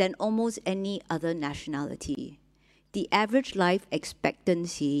than almost any other nationality. The average life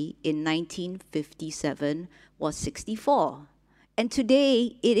expectancy in 1957 was 64, and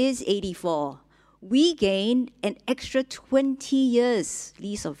today it is 84. We gained an extra 20 years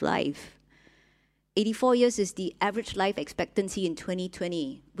lease of life. 84 years is the average life expectancy in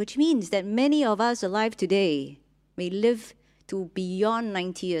 2020, which means that many of us alive today may live to beyond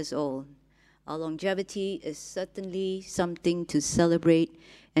 90 years old. Our longevity is certainly something to celebrate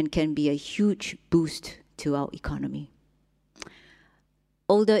and can be a huge boost to our economy.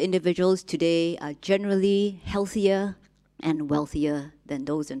 older individuals today are generally healthier and wealthier than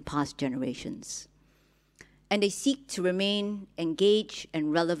those in past generations. And they seek to remain engaged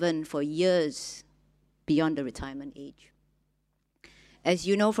and relevant for years beyond the retirement age. As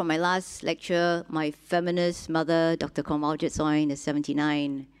you know from my last lecture, my feminist mother, Dr. Komaljit Soin, is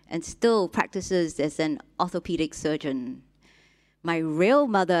 79 and still practices as an orthopedic surgeon. My real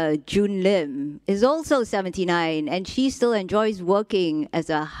mother, June Lim, is also 79 and she still enjoys working as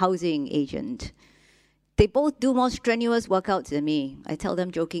a housing agent. They both do more strenuous workouts than me. I tell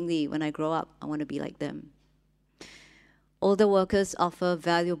them jokingly, when I grow up, I want to be like them. Older workers offer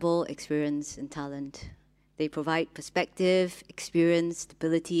valuable experience and talent. They provide perspective, experience,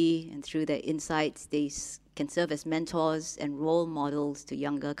 stability, and through their insights, they can serve as mentors and role models to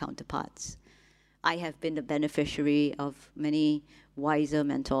younger counterparts. I have been the beneficiary of many wiser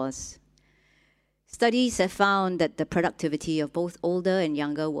mentors. Studies have found that the productivity of both older and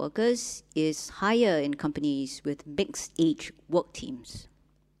younger workers is higher in companies with mixed-age work teams.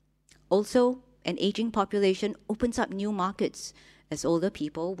 Also, an aging population opens up new markets, as older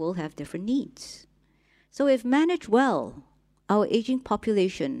people will have different needs. So if managed well, our aging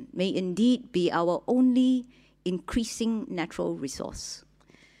population may indeed be our only increasing natural resource.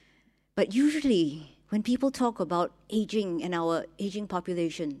 But usually, when people talk about aging and our aging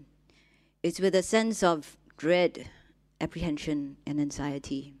population, it's with a sense of dread, apprehension, and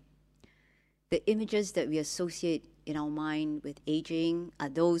anxiety. The images that we associate in our mind with aging are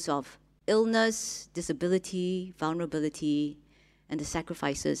those of illness, disability, vulnerability, and the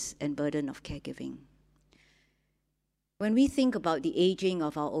sacrifices and burden of caregiving. When we think about the aging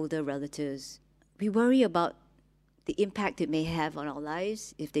of our older relatives, we worry about the impact it may have on our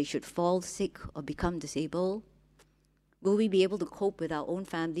lives if they should fall sick or become disabled. Will we be able to cope with our own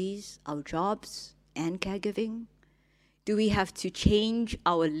families, our jobs, and caregiving? Do we have to change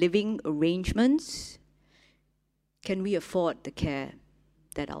our living arrangements? Can we afford the care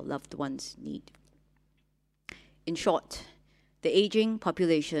that our loved ones need? In short, the aging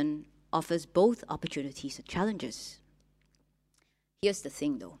population offers both opportunities and challenges. Here's the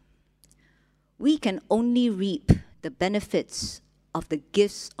thing though. We can only reap the benefits of the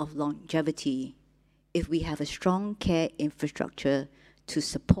gifts of longevity if we have a strong care infrastructure to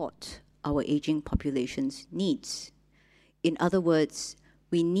support our aging population's needs. In other words,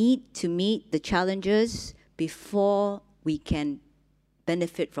 we need to meet the challenges before we can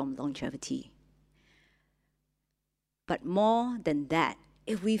benefit from longevity. But more than that,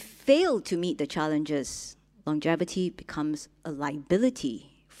 if we fail to meet the challenges, longevity becomes a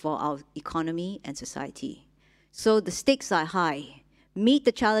liability for our economy and society. So the stakes are high. Meet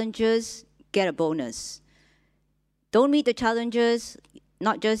the challenges, get a bonus. Don't meet the challenges,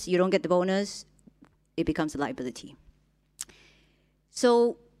 not just you don't get the bonus, it becomes a liability.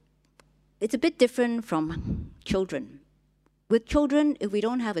 So it's a bit different from children. With children, if we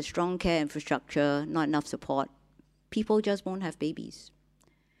don't have a strong care infrastructure, not enough support, people just won't have babies.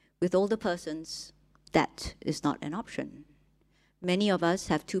 With older persons, that is not an option. Many of us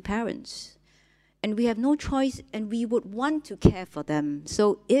have two parents, and we have no choice, and we would want to care for them.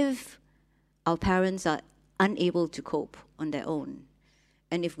 So if our parents are unable to cope on their own,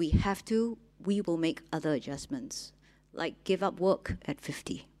 and if we have to, we will make other adjustments, like give up work at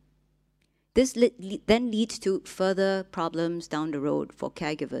 50. This then leads to further problems down the road for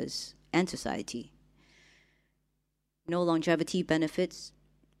caregivers and society. No longevity benefits,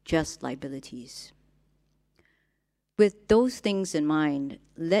 just liabilities. With those things in mind,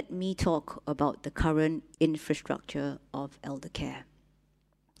 let me talk about the current infrastructure of elder care.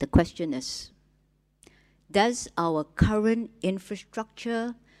 The question is, does our current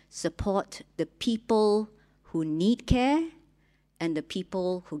infrastructure support the people who need care and the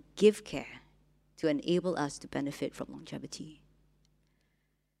people who give care to enable us to benefit from longevity?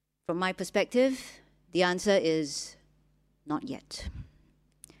 From my perspective, the answer is not yet.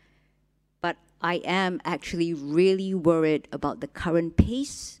 But I am actually really worried about the current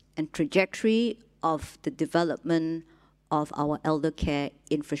pace and trajectory of the development of our elder care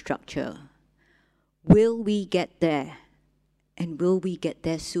infrastructure. Will we get there? And will we get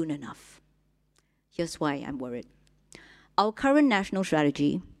there soon enough? Here's why I'm worried. Our current national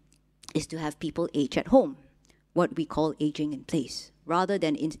strategy is to have people age at home, what we call aging in place, rather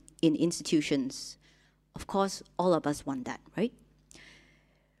than in institutions. Of course, all of us want that, right?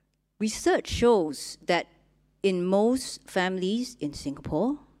 Research shows that in most families in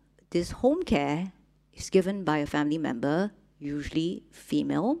Singapore, this home care is given by a family member, usually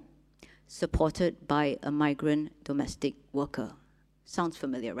female, supported by a migrant domestic worker. Sounds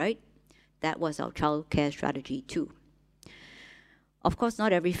familiar, right? That was our child care strategy too. Of course,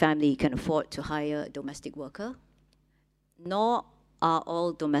 not every family can afford to hire a domestic worker, nor are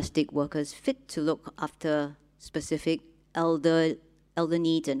all domestic workers fit to look after specific elder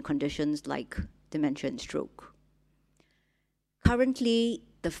needs and conditions like dementia and stroke. Currently,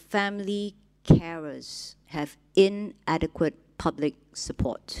 the family carers have inadequate public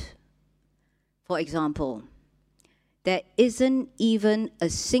support. For example, there isn't even a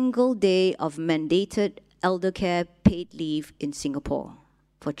single day of mandated elder care paid leave in Singapore.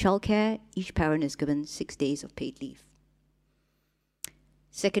 For childcare, each parent is given 6 days of paid leave.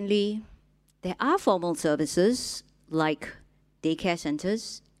 Secondly, there are formal services like daycare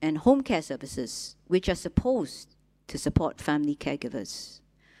centers and home care services, which are supposed to support family caregivers.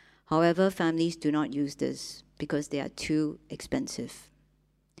 However, families do not use this because they are too expensive.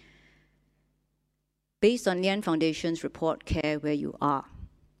 Based on Lian Foundation's report, Care Where You Are,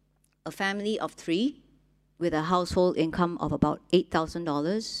 a family of 3 with a household income of about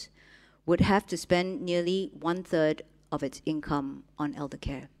 $8,000 would have to spend nearly 1/3 of its income on elder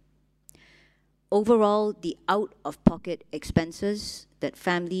care. Overall, the out-of-pocket expenses that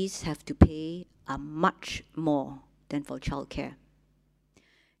families have to pay are much more than for childcare.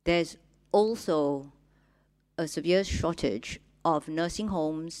 There's also a severe shortage of nursing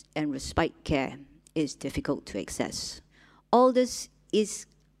homes, and respite care is difficult to access. All this is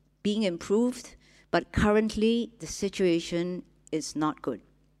being improved, but currently the situation is not good.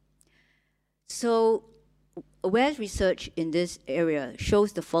 So, Aware's research in this area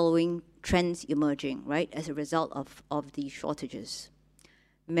shows the following trends emerging, right, as a result of these shortages.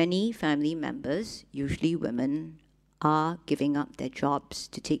 Many family members, usually women, are giving up their jobs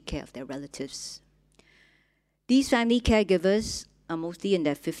to take care of their relatives. These family caregivers are mostly in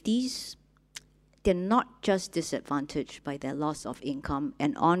their 50s. They're not just disadvantaged by their loss of income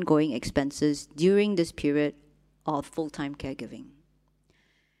and ongoing expenses during this period of full-time caregiving.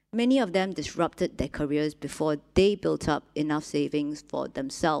 Many of them disrupted their careers before they built up enough savings for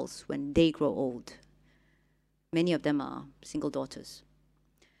themselves when they grow old. Many of them are single daughters.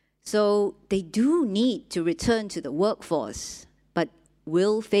 So they do need to return to the workforce, but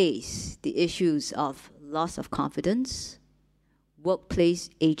will face the issues of loss of confidence, workplace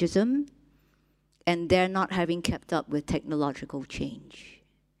ageism, and they're not having kept up with technological change.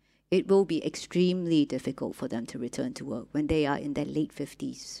 It will be extremely difficult for them to return to work when they are in their late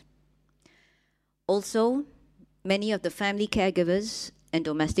 50s. Also, many of the family caregivers and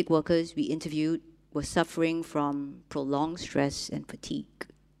domestic workers we interviewed were suffering from prolonged stress and fatigue.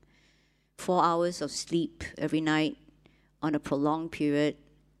 4 hours of sleep every night on a prolonged period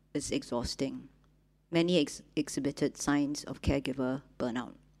is exhausting. Many exhibited signs of caregiver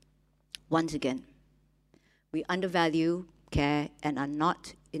burnout. Once again, we undervalue care and are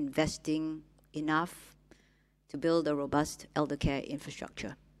not investing enough to build a robust elder care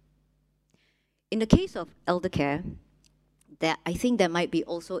infrastructure. In the case of elder care, I think there might be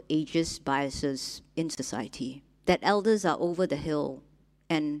also ageist biases in society, that elders are over the hill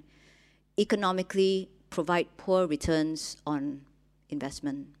and economically provide poor returns on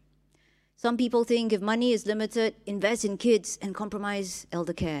investment. Some people think if money is limited, invest in kids and compromise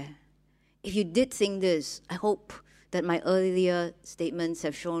elder care. If you did think this, I hope that my earlier statements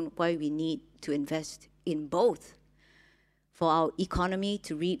have shown why we need to invest in both for our economy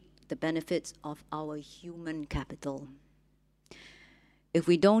to reap the benefits of our human capital. If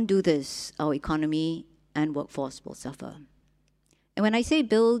we don't do this, our economy and workforce will suffer. And when I say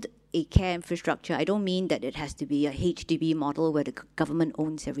build a care infrastructure, I don't mean that it has to be a HDB model where the government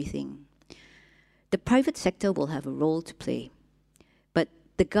owns everything. The private sector will have a role to play, but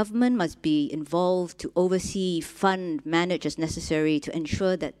the government must be involved to oversee, fund, manage as necessary to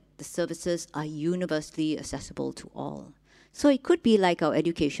ensure that the services are universally accessible to all. So it could be like our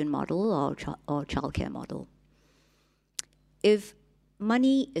education model or childcare model. If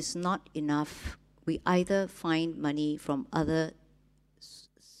money is not enough, we either find money from other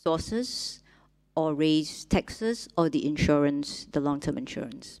sources or raise taxes or the insurance, the long-term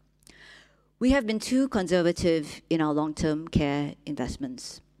insurance. We have been too conservative in our long-term care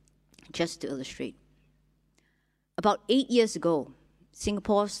investments. Just to illustrate, about 8 years ago,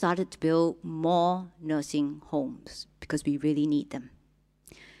 Singapore started to build more nursing homes because we really need them.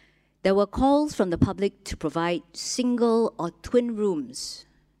 There were calls from the public to provide single or twin rooms.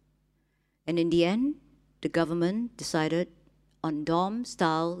 And in the end, the government decided on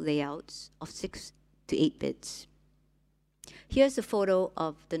dorm-style layouts of 6 to 8 beds. Here's a photo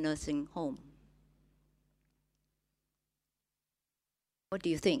of the nursing home. What do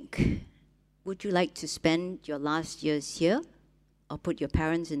you think? Would you like to spend your last years here or put your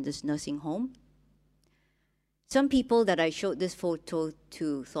parents in this nursing home? Some people that I showed this photo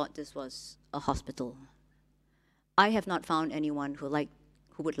to thought this was a hospital. I have not found anyone who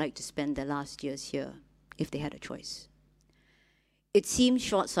would like to spend their last years here if they had a choice. It seems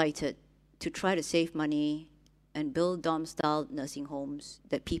short-sighted to try to save money and build dorm-style nursing homes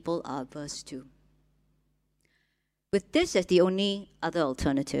that people are averse to. With this as the only other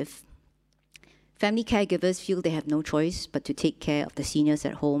alternative, family caregivers feel they have no choice but to take care of the seniors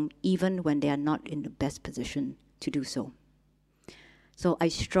at home, even when they are not in the best position to do so. So I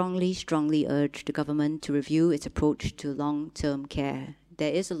strongly, strongly urge the government to review its approach to long-term care.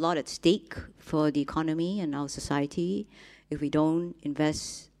 There is a lot at stake for the economy and our society if we don't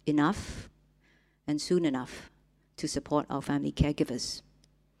invest enough and soon enough to support our family caregivers.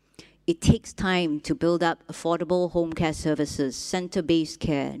 It takes time to build up affordable home care services, center-based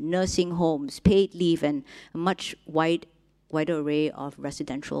care, nursing homes, paid leave, and a much wider array of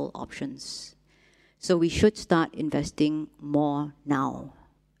residential options. So we should start investing more now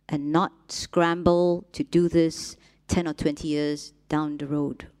and not scramble to do this 10 or 20 years down the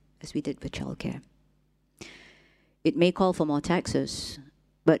road, as we did with childcare. It may call for more taxes,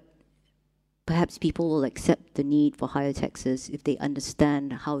 but perhaps people will accept the need for higher taxes if they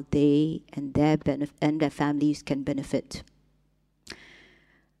understand how they and their families can benefit.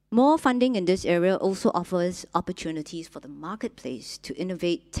 More funding in this area also offers opportunities for the marketplace to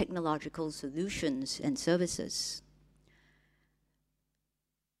innovate technological solutions and services.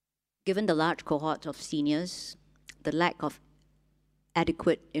 Given the large cohort of seniors, the lack of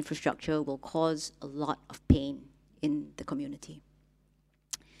adequate infrastructure will cause a lot of pain in the community.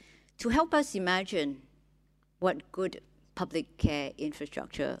 To help us imagine what good public care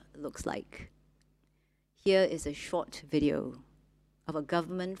infrastructure looks like, here is a short video of a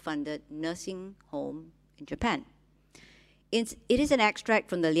government-funded nursing home in Japan. It is an extract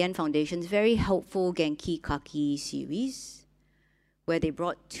from the Lien Foundation's very helpful Genki Kaki series, where they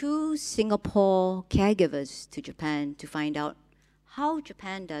brought 2 Singapore caregivers to Japan to find out how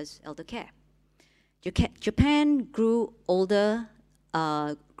Japan does elder care. Japan grew older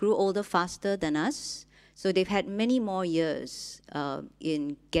faster than us, so they've had many more years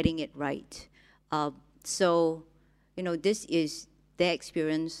in getting it right. So, you know, this is their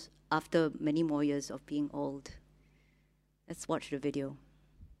experience after many more years of being old. Let's watch the video.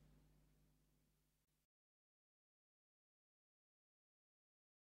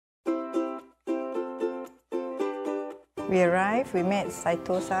 We arrived, we met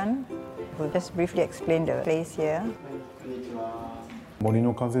Saito-san, who just briefly explained the place here. 森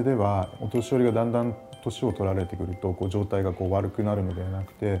の風ではお年寄りがだんだん年を取られてくると状態が悪くなるのではな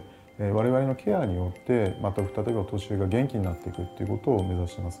くて、我々のケアによってまた再びお年寄りが元気になっていくということを目指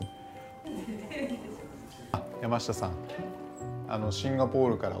しています。山下さん、シンガポー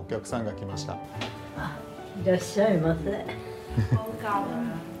ルからお客さんが来ました。いらっしゃいませ。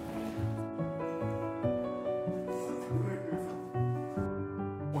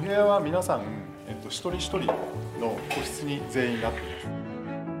お部屋は皆さん、一人一人の個室に全員なっています。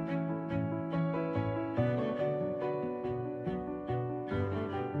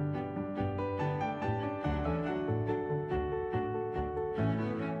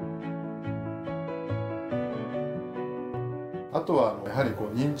あとはやはり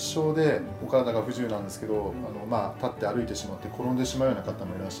認知症でお体が不自由なんですけど、立って歩いてしまって転んでしまうような方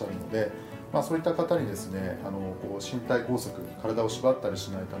もいらっしゃるので、そういった方にですね、身体拘束、体を縛ったりし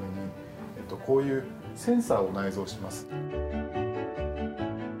ないために、こういうセンサーを内蔵してます。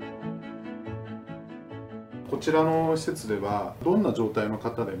こちらの施設ではどんな状態の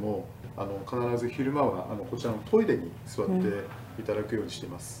方でも必ず昼間はこちらのトイレに座っていただくようにしてい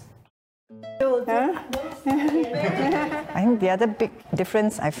ます。I think the other big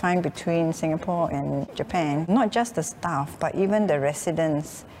difference I find between Singapore and Japan, not just the staff, but even the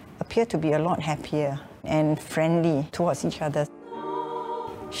residents appear to be a lot happier and friendly towards each other.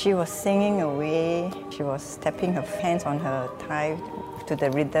 She was singing away, she was tapping her hands on her thigh to the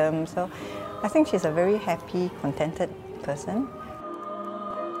rhythm, so I think she's a very happy, contented person.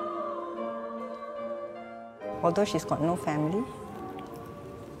 Although she's got no family,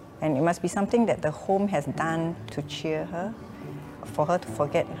 and it must be something that the home has done to cheer her, for her to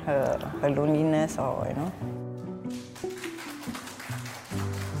forget her loneliness or, you know.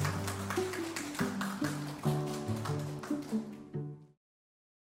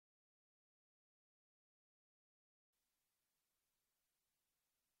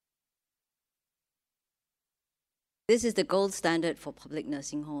 This is the gold standard for public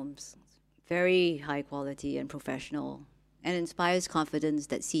nursing homes. Very high quality and professional, and inspires confidence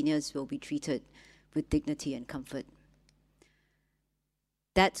that seniors will be treated with dignity and comfort.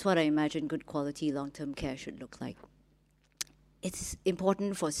 That's what I imagine good quality long-term care should look like. It's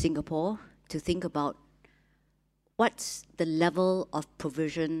important for Singapore to think about what's the level of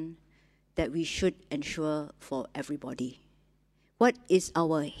provision that we should ensure for everybody. What is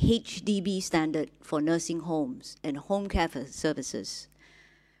our HDB standard for nursing homes and home care services?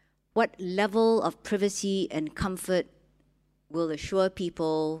 What level of privacy and comfort will assure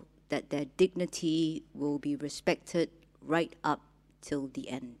people that their dignity will be respected right up till the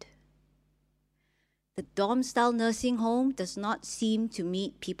end? The dorm-style nursing home does not seem to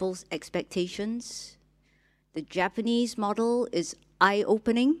meet people's expectations. The Japanese model is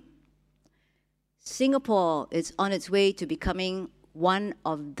eye-opening. Singapore is on its way to becoming one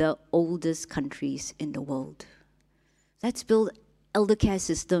of the oldest countries in the world. Let's build elder care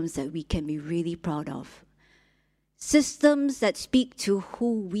systems that we can be really proud of. Systems that speak to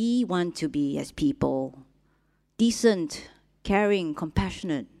who we want to be as people. Decent, caring,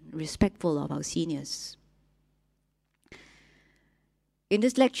 compassionate, respectful of our seniors. In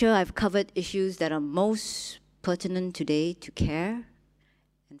this lecture, I've covered issues that are most pertinent today to care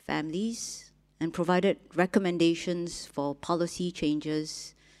and families, and provided recommendations for policy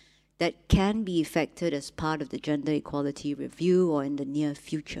changes that can be effected as part of the Gender Equality Review or in the near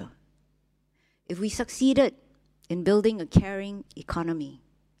future. If we succeeded in building a caring economy,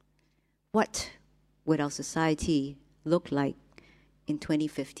 what would our society look like in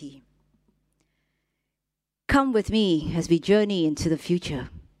 2050? Come with me as we journey into the future.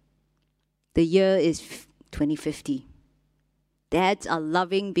 The year is 2050. Dads are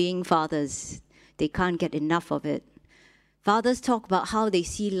loving being fathers. They can't get enough of it. Fathers talk about how they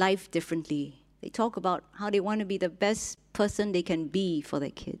see life differently. They talk about how they want to be the best person they can be for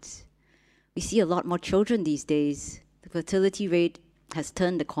their kids. We see a lot more children these days. The fertility rate has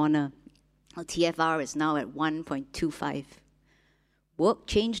turned the corner. Our TFR is now at 1.25. Work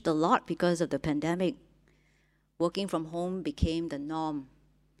changed a lot because of the pandemic. Working from home became the norm.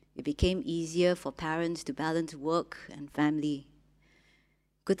 It became easier for parents to balance work and family.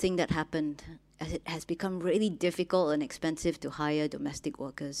 Good thing that happened, as it has become really difficult and expensive to hire domestic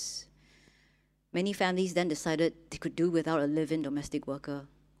workers. Many families then decided they could do without a live-in domestic worker.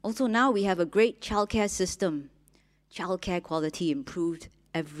 Also now we have a great childcare system. Childcare quality improved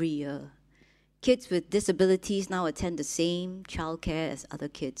every year. Kids with disabilities now attend the same childcare as other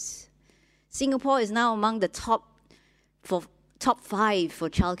kids. Singapore is now among the top 5 for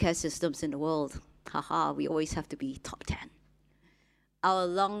childcare systems in the world. Haha, we always have to be top 10. Our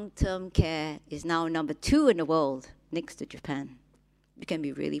long-term care is now number 2 in the world, next to Japan. We can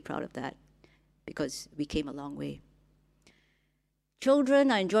be really proud of that because we came a long way.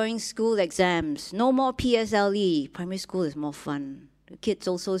 Children are enjoying school exams. No more PSLE. Primary school is more fun. The kids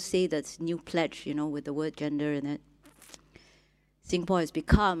also say that's new pledge, with the word gender in it. Singapore has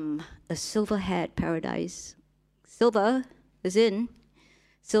become a silver hat paradise. Silver is in.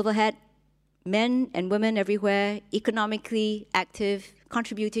 Silver hat, men and women everywhere, economically active,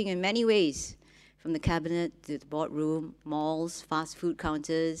 contributing in many ways, from the cabinet to the boardroom, malls, fast food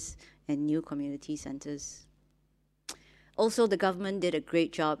counters, and new community centers. Also, the government did a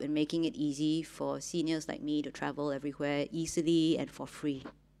great job in making it easy for seniors like me to travel everywhere easily and for free.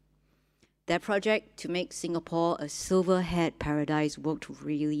 Their project to make Singapore a silver hat paradise worked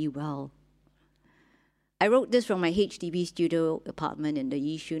really well. I wrote this from my HDB studio apartment in the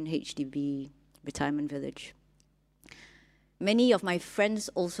Yishun HDB retirement village. Many of my friends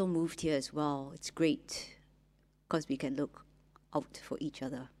also moved here as well. It's great because we can look out for each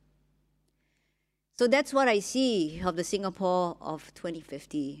other. So that's what I see of the Singapore of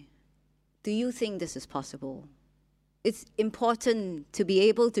 2050. Do you think this is possible? It's important to be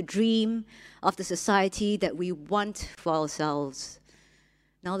able to dream of the society that we want for ourselves.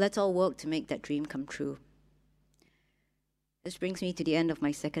 Now let's all work to make that dream come true. This brings me to the end of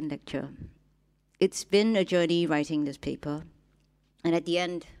my second lecture. It's been a journey writing this paper, and at the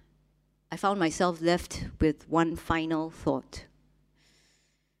end, I found myself left with one final thought.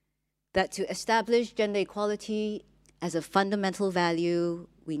 That to establish gender equality as a fundamental value,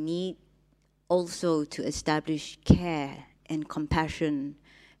 we need also to establish care and compassion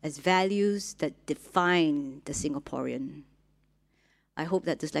as values that define the Singaporean. I hope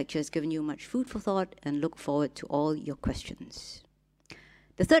that this lecture has given you much food for thought and look forward to all your questions.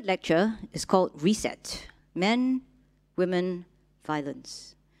 The third lecture is called Reset: Men, Women,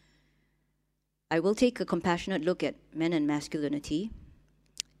 Violence. I will take a compassionate look at men and masculinity,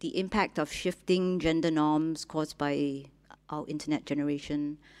 the impact of shifting gender norms caused by our internet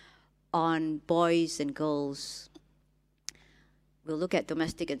generation on boys and girls. We'll look at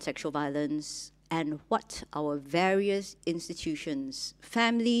domestic and sexual violence and what our various institutions,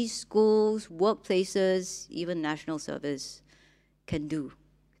 families, schools, workplaces, even national service can do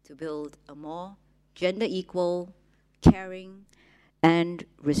to build a more gender equal, caring, and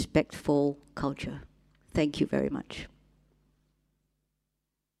respectful culture. Thank you very much.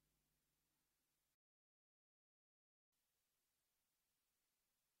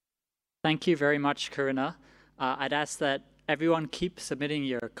 Thank you very much, Karina. I'd ask that everyone keep submitting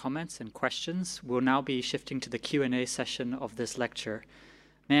your comments and questions. We'll now be shifting to the Q&A session of this lecture.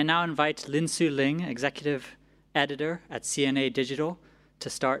 May I now invite Lin Su Ling, Executive Editor at CNA Digital, to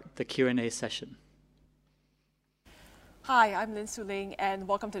start the Q&A session. Hi, I'm Lin Su Ling, and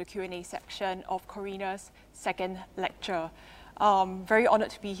welcome to the Q&A section of Karina's second lecture. Very honored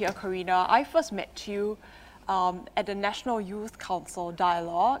to be here, Karina. I first met you at the National Youth Council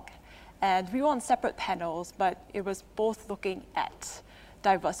Dialogue, and we were on separate panels, but it was both looking at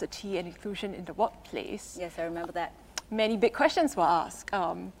diversity and inclusion in the workplace. Yes, I remember that. Many big questions were asked.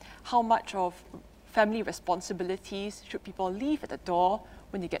 How much of family responsibilities should people leave at the door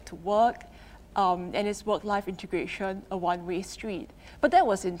when they get to work? And is work-life integration a one-way street? But that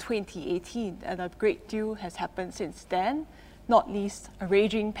was in 2018, and a great deal has happened since then, not least a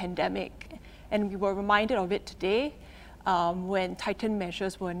raging pandemic. And we were reminded of it today when tightened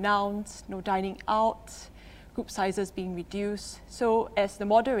measures were announced, no dining out, group sizes being reduced. So as the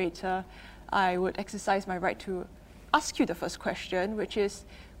moderator, I would exercise my right to ask you the first question, which is,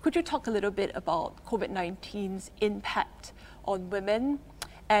 could you talk a little bit about COVID-19's impact on women?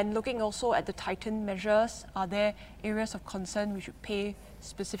 And looking also at the tightened measures, are there areas of concern we should pay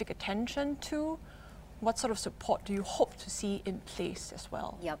specific attention to? What sort of support do you hope to see in place as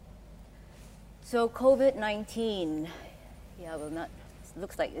well? Yep. So COVID-19,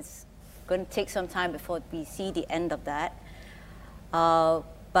 looks like it's going to take some time before we see the end of that.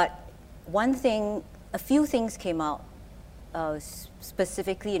 But a few things came out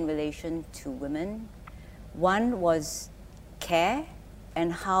specifically in relation to women. One was care,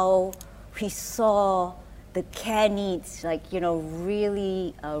 and how we saw the care needs,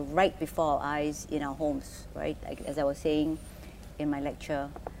 really right before our eyes in our homes, right? Like, as I was saying in my lecture,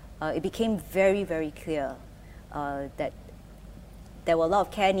 it became very, very clear that there were a lot of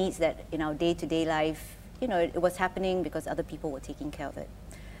care needs that in our day-to-day life, it was happening because other people were taking care of it.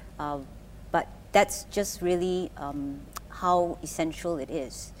 But that's just really how essential it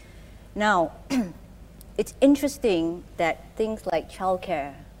is. Now, it's interesting that things like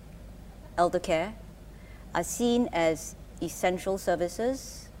childcare, elder care, are seen as essential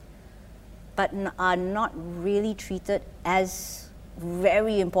services, but are not really treated as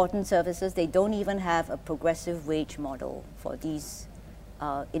very important services. They don't even have a progressive wage model for these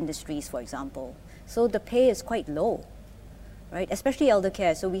industries, for example. So the pay is quite low, right? Especially elder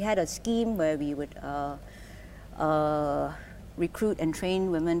care. So we had a scheme where we would recruit and train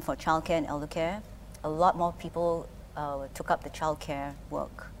women for childcare and elder care. A lot more people took up the childcare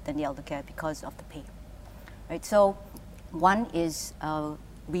work than the elder care because of the pay. Right? So one is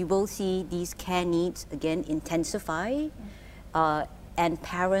we will see these care needs again intensify, and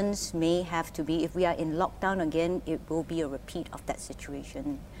parents may have to be, if we are in lockdown again, it will be a repeat of that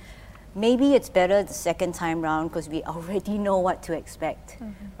situation. Maybe it's better the second time round because we already know what to expect,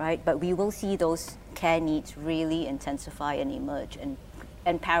 right? But we will see those care needs really intensify and emerge,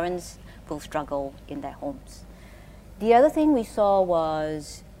 and parents will struggle in their homes. The other thing we saw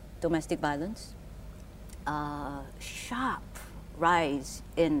was domestic violence. Sharp rise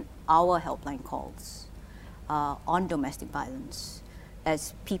in our helpline calls on domestic violence,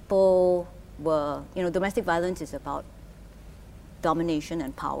 as people were, domestic violence is about domination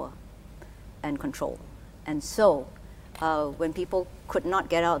and power and control. And so when people could not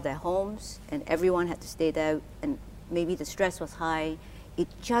get out of their homes and everyone had to stay there, and maybe the stress was high, it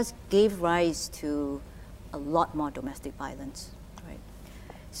just gave rise to a lot more domestic violence, right?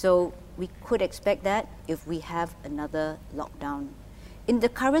 So we could expect that if we have another lockdown. In the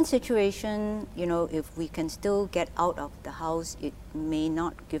current situation, if we can still get out of the house, it may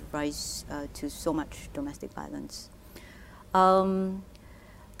not give rise to so much domestic violence.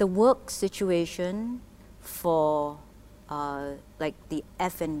 The work situation for like the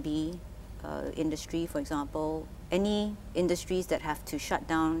F&B industry, for example, any industries that have to shut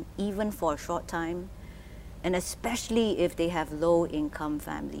down even for a short time, and especially if they have low-income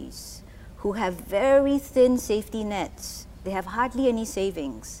families who have very thin safety nets. They have hardly any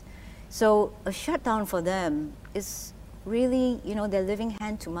savings. So a shutdown for them is really, they're living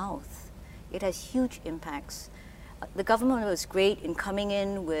hand to mouth. It has huge impacts. The government was great in coming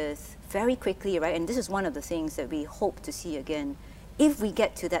in with very quickly, right? And this is one of the things that we hope to see again. If we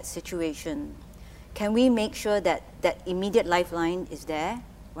get to that situation, Can we make sure that that immediate lifeline is there,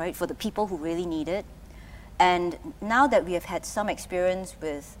 right, for the people who really need it? And now that we have had some experience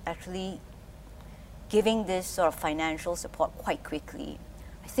with actually giving this sort of financial support quite quickly,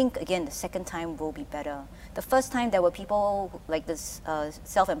 I think, again, the second time will be better. The first time there were people like this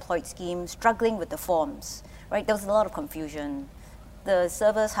self-employed scheme struggling with the forms, right? There was a lot of confusion. The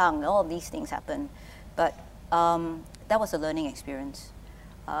servers hung, all of these things happened. But that was a learning experience.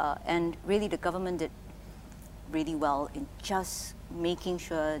 And really the government did really well in just making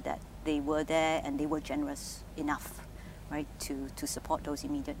sure that they were there and they were generous enough, right, to support those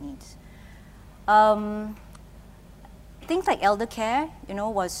immediate needs. Things like elder care,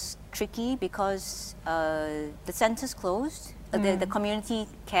 was tricky because the centers closed, the community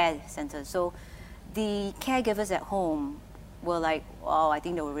care centers. So the caregivers at home were like, wow, I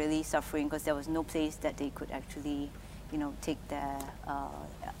think they were really suffering because there was no place that they could actually, take their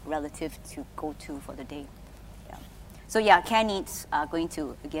relative to go to for the day. Yeah. So yeah, care needs are going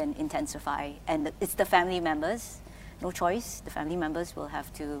to, again, intensify. And it's the family members, no choice. The family members will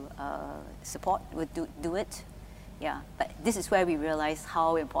have to support, do it. Yeah, but this is where we realize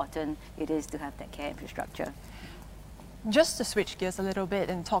how important it is to have that care infrastructure. Just to switch gears a little bit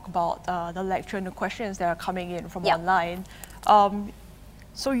and talk about the lecture and the questions that are coming in from Yeah. online.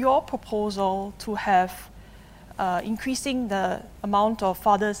 So your proposal to have increasing the amount of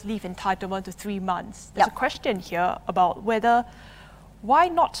father's leave entitlement to 3 months. There's a question here about why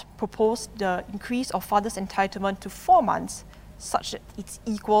not propose the increase of father's entitlement to 4 months such that it's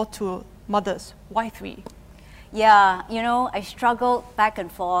equal to mothers? Why 3? Yeah, I struggled back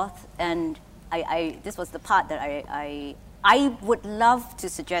and forth, and this was the part that I would love to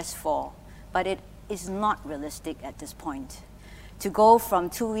suggest 4, but it is not realistic at this point. To go from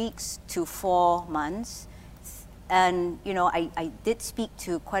 2 weeks to 4 months, and I did speak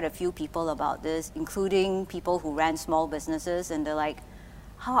to quite a few people about this, including people who ran small businesses, and they're like,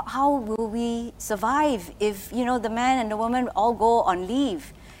 how will we survive if the man and the woman all go on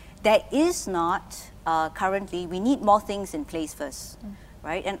leave? There is not currently. We need more things in place first,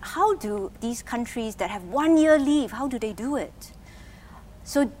 right? And how do these countries that have 1 year leave, how do they do it?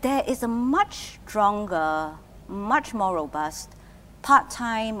 So there is a much stronger, much more robust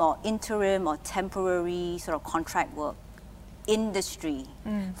part-time or interim or temporary sort of contract work industry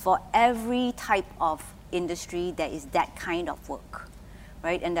for every type of industry that is that kind of work,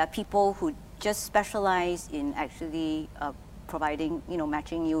 right? And there are people who just specialize in actually providing,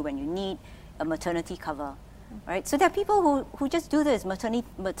 matching you when you need a maternity cover, right? So there are people who just do this,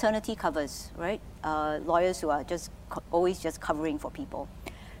 maternity covers, right? Lawyers who are just always just covering for people.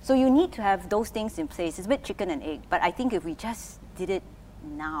 So you need to have those things in place. It's a bit chicken and egg, but I think if we just did it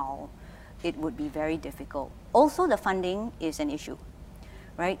now, it would be very difficult. Also, the funding is an issue,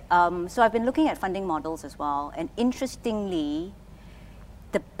 right? So I've been looking at funding models as well, and interestingly,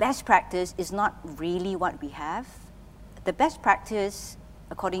 the best practice is not really what we have. The best practice,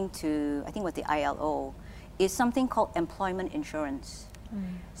 according to, I think what the ILO, is something called employment insurance.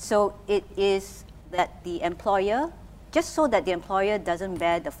 So it is that the employer, just so that the employer doesn't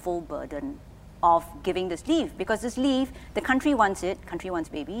bear the full burden of giving this leave, because this leave, the country wants it, country wants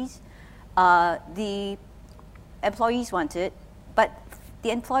babies, the employees want it, but the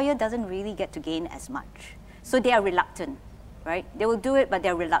employer doesn't really get to gain as much. So they are reluctant, right? They will do it, but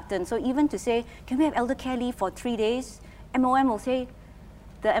they're reluctant. So even to say, can we have elder care leave for 3 days? MOM will say,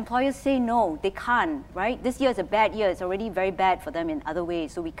 the employers say no, they can't, right? This year is a bad year. It's already very bad for them in other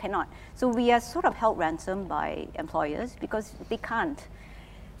ways, so we cannot. So we are sort of held ransom by employers because they can't.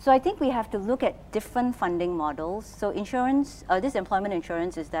 So I think we have to look at different funding models. So insurance, this employment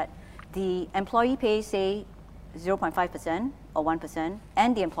insurance is that the employee pays, say, 0.5% or 1%,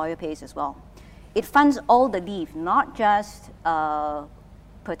 and the employer pays as well. It funds all the leave, not just parenting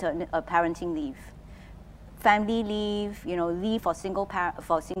leave. Family leave, leave for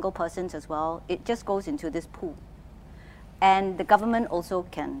single persons as well. It just goes into this pool. And the government also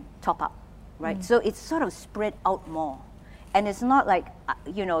can top up, right? So it's sort of spread out more. And it's not like,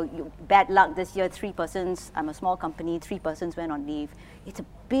 bad luck this year, 3 persons, I'm a small company, 3 persons went on leave. It's a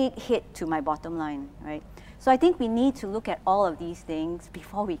big hit to my bottom line, right? So I think we need to look at all of these things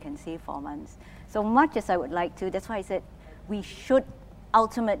before we can say 4 months. So much as I would like to, that's why I said we should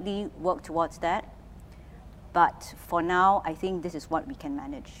ultimately work towards that. But for now, I think this is what we can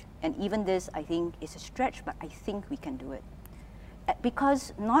manage. And even this, I think, is a stretch, but I think we can do it.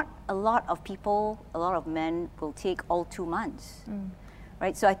 Because not a lot of people, a lot of men will take all 2 months,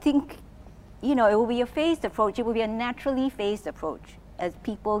 right? So I think, it will be a phased approach. It will be a naturally phased approach as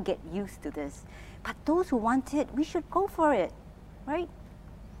people get used to this. But those who want it, we should go for it, right?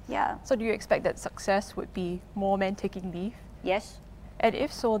 Yeah. So do you expect that success would be more men taking leave? Yes. And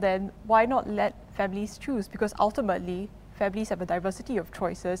if so, then why not let families choose? Because ultimately, families have a diversity of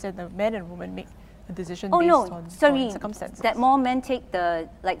choices, and the men and women make a decision based on circumstances. That more men take the,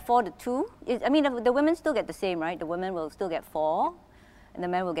 like 4 to 2. I mean, the women still get the same, right? The women will still get 4, and the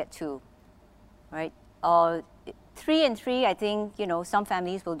men will get 2, right? 3 and 3, I think, you know, some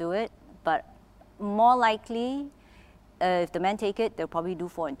families will do it, but more likely, if the men take it, they'll probably do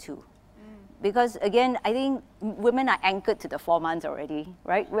 4 and 2. Because again, I think women are anchored to the 4 months already,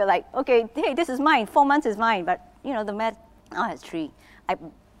 right? We're like, okay, hey, this is mine, 4 months is mine, but you know, the man now has 3.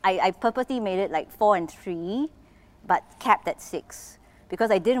 I purposely made it like 4 and 3, but capped at 6, because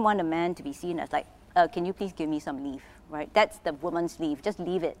I didn't want a man to be seen as like, can you please give me some leave, right? That's the woman's leave, just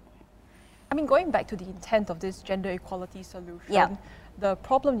leave it. I mean, going back to the intent of this gender equality solution, the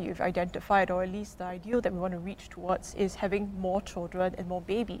problem you've identified, or at least the ideal that we want to reach towards, is having more children and more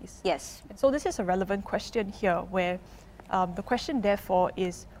babies. Yes. And so this is a relevant question here, where the question therefore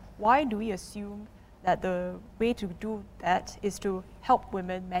is, why do we assume that the way to do that is to help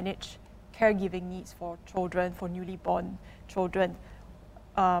women manage caregiving needs for children, for newly born children?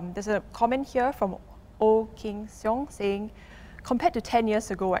 There's a comment here from Oh King Seong saying, compared to 10 years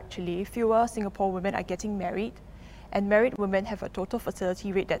ago, actually, fewer Singapore women are getting married, and married women have a total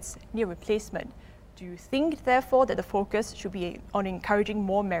fertility rate that's near replacement. Do you think, therefore, that the focus should be on encouraging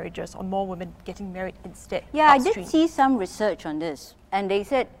more marriages, on more women getting married instead? Yeah, upstream? I did see some research on this, and they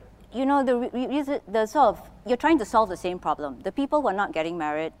said, you know, the sort of, you're trying to solve the same problem. The people who are not getting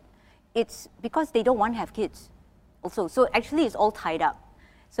married, it's because they don't want to have kids also. So actually, it's all tied up.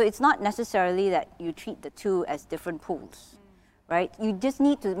 So it's not necessarily that you treat the two as different pools, right? You just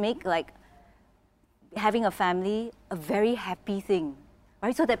need to make like having a family a very happy thing,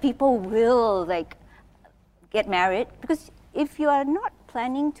 right? So that people will like get married. Because if you are not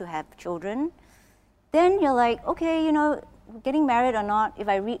planning to have children, then you're like, okay, you know, getting married or not, if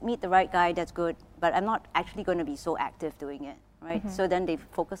I meet the right guy, that's good, but I'm not actually going to be so active doing it, right? So then they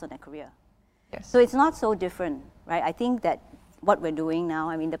focus on their career. Yes. So it's not so different, right? I think that what we're doing now,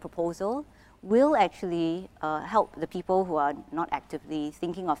 I mean, the proposal will actually help the people who are not actively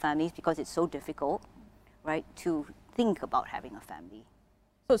thinking of families, because it's so difficult, right, to think about having a family.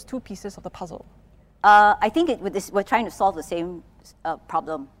 So it's 2 pieces of the puzzle. I think we're trying to solve the same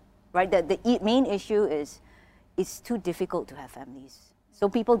problem, right? The main issue is it's too difficult to have families. So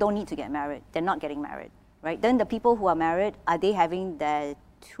people don't need to get married. They're not getting married, right? Then the people who are married, are they having their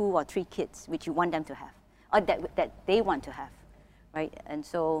 2 or 3 kids, which you want them to have, or that they want to have, right? And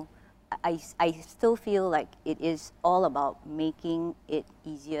so I still feel like it is all about making it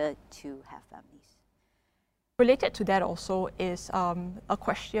easier to have families. Related to that also is a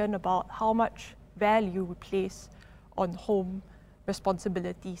question about how much value we place on home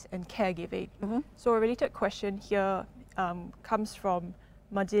responsibilities and caregiving. So a related question here comes from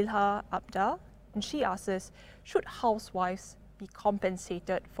Madilha Abda, and she asks, should housewives be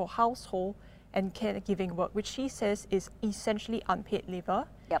compensated for household and caregiving work, which she says is essentially unpaid labor?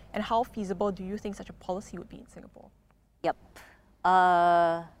 Yep. And how feasible do you think such a policy would be in Singapore? Yep.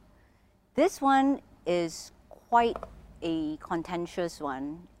 This one is quite a contentious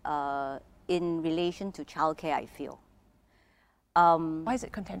one in relation to childcare, I feel. Why is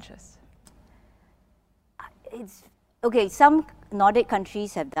it contentious? It's okay, some Nordic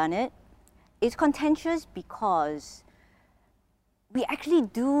countries have done it. It's contentious because we actually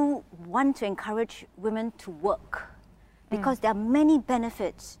do want to encourage women to work, because there are many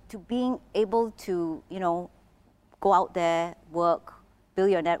benefits to being able to, you know, go out there, work, build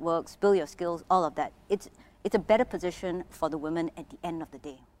your networks, build your skills, all of that. It's a better position for the women at the end of the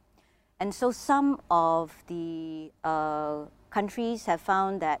day. And so some of the countries have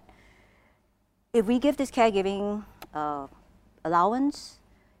found that if we give this caregiving allowance,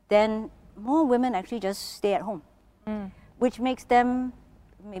 then more women actually just stay at home, which makes them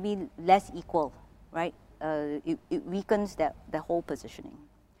maybe less equal, right? It weakens the whole positioning.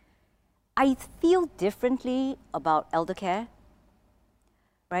 I feel differently about elder care,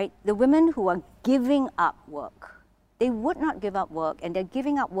 right? The women who are giving up work, they would not give up work, and they're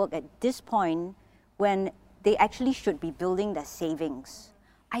giving up work at this point when they actually should be building their savings.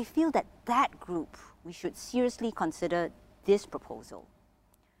 I feel that that group, we should seriously consider this proposal,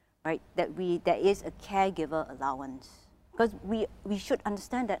 right? That there is a caregiver allowance. Because we should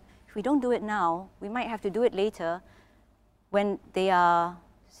understand that if we don't do it now, we might have to do it later when they are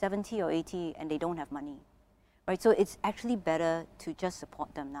 70 or 80 and they don't have money, right? So it's actually better to just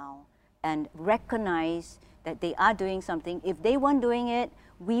support them now and recognize that they are doing something. If they weren't doing it,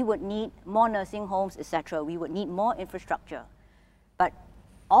 we would need more nursing homes, etc. We would need more infrastructure. But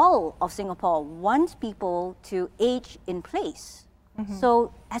all of Singapore wants people to age in place.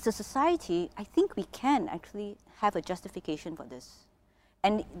 So as a society, I think we can actually have a justification for this.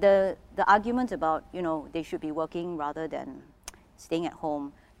 And the argument about, they should be working rather than staying at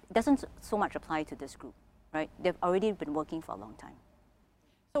home doesn't so much apply to this group, right? They've already been working for a long time.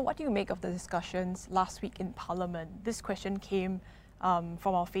 So what do you make of the discussions last week in Parliament? This question came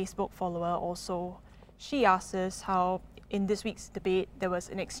from our Facebook follower also. She asked us how in this week's debate there was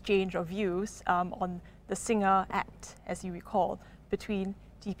an exchange of views on the Singer Act, as you recall, between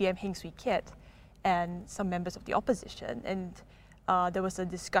DPM Heng Swee Keat and some members of the opposition. And there was a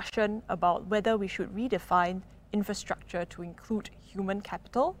discussion about whether we should redefine infrastructure to include human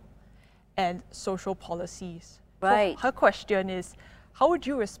capital and social policies. Right. So her question is, how would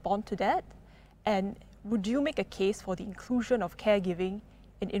you respond to that? And would you make a case for the inclusion of caregiving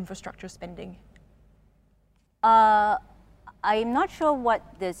in infrastructure spending? I'm not sure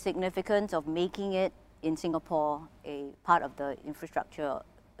what the significance of making it in Singapore a part of the infrastructure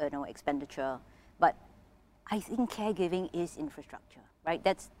expenditure, but I think caregiving is infrastructure, right?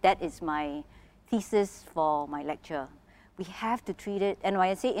 That is my thesis for my lecture. We have to treat it, and when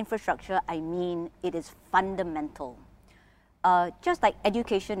I say infrastructure, I mean it is fundamental. Just like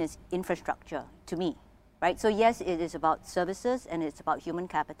education is infrastructure to me, right? So yes, it is about services and it's about human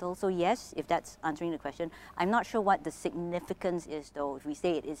capital. So yes, if that's answering the question, I'm not sure what the significance is though, if we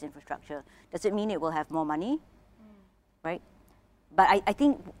say it is infrastructure. Does it mean it will have more money, right? But I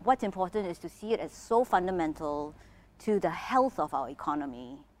think what's important is to see it as so fundamental to the health of our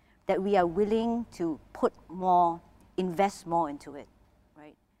economy that we are willing to put more, invest more into it,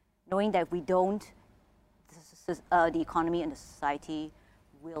 right? Knowing that if we don't, the economy and the society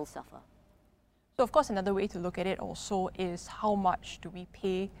will suffer. So of course, another way to look at it also is how much do we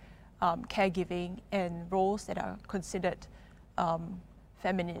pay caregiving and roles that are considered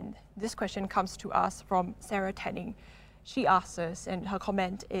feminine. This question comes to us from Sarah Tanning. She asks us, and her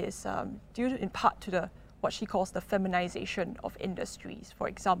comment is due in part to what she calls the feminization of industries. For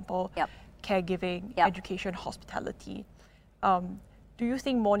example, caregiving, education, hospitality. Do you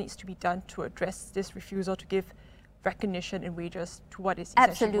think more needs to be done to address this refusal to give recognition in wages to what is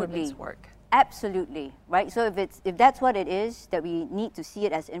essentially women's work? Absolutely, right? So if that's what it is, that we need to see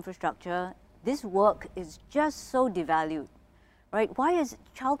it as infrastructure, this work is just so devalued, right? Why is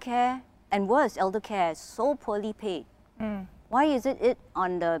childcare and worse, elder care so poorly paid? Why is it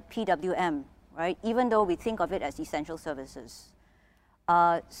on the PWM, right? Even though we think of it as essential services.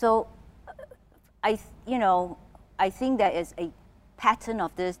 So I think there is a pattern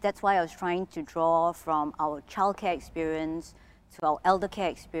of this. That's why I was trying to draw from our childcare experience to our elder care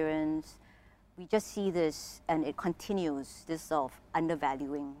experience. We just see this, and it continues, this sort of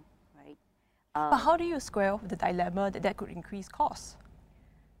undervaluing, right? But how do you square off the dilemma that could increase costs?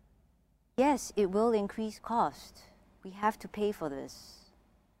 Yes, it will increase cost. We have to pay for this.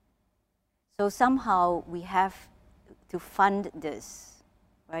 So somehow we have to fund this,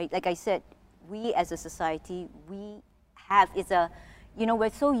 right? Like I said, we as a society, we're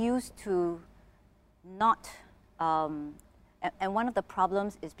so used to not, and one of the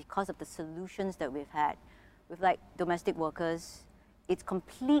problems is because of the solutions that we've had. With like domestic workers, it's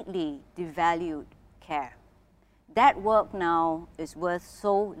completely devalued care. That work now is worth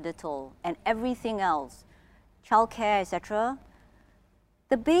so little, and everything else, childcare, etc.,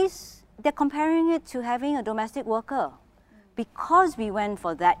 they're comparing it to having a domestic worker. Because we went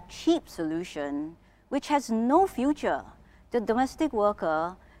for that cheap solution, which has no future, the domestic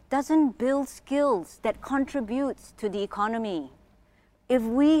worker doesn't build skills that contributes to the economy. If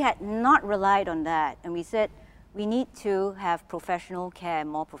we had not relied on that, and we said we need to have professional care,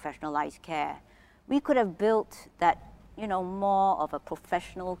 more professionalized care, we could have built that, more of a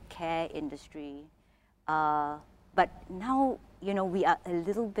professional care industry. But now, we are a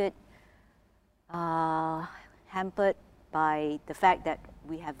little bit hampered by the fact that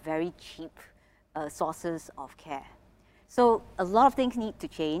we have very cheap sources of care. So a lot of things need to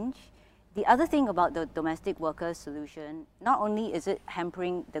change. The other thing about the domestic worker solution, not only is it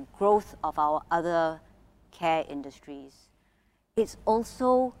hampering the growth of our other care industries, it's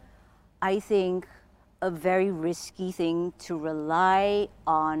also, I think, a very risky thing to rely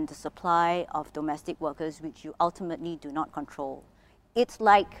on the supply of domestic workers, which you ultimately do not control. It's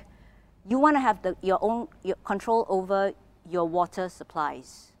like you want to have your control over your water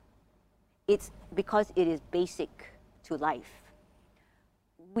supplies. It's because it is basic to life.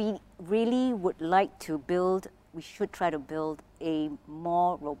 We really would like to we should try to build a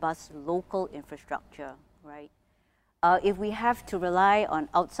more robust local infrastructure, right? If we have to rely on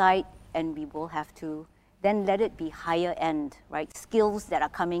outside, and we will have to, then let it be higher end, right? Skills that are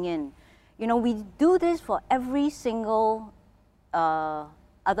coming in. You know, we do this for every single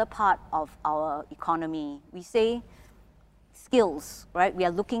other part of our economy. We say skills, right? We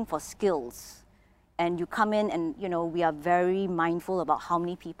are looking for skills. And you come in and, you know, we are very mindful about how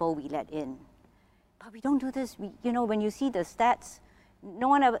many people we let in. But we don't do this. We, you know, when you see the stats, no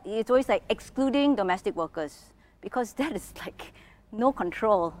one ever, it's always like excluding domestic workers, because that is like no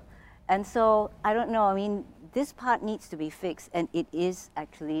control. And so, I don't know, I mean, this part needs to be fixed, and it is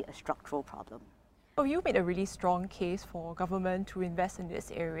actually a structural problem. Oh, you made a really strong case for government to invest in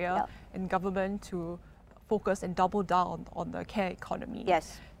this area, and government to focus and double down on the care economy.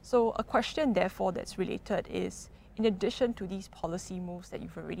 Yes. So a question therefore that's related is, in addition to these policy moves that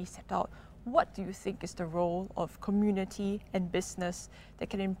you've already set out, what do you think is the role of community and business that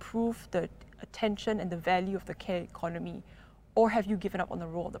can improve the attention and the value of the care economy? Or have you given up on the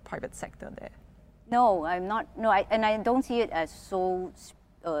role of the private sector there? No, I'm not. No, and I don't see it as so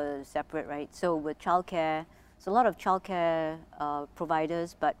separate, right? So with childcare, so a lot of childcare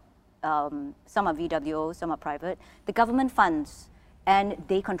providers, but some are VWO, some are private. The government funds, and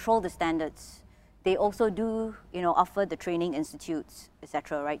they control the standards. They also do, you know, offer the training institutes,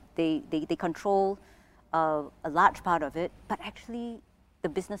 etc. Right? They control a large part of it, but actually, the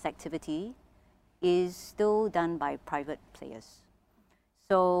business activity is still done by private players.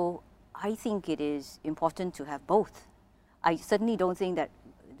 So I think it is important to have both. I certainly don't think that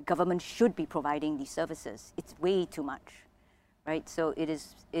the government should be providing these services. It's way too much, right? So it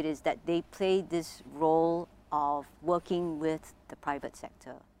is that they play this role of working with the private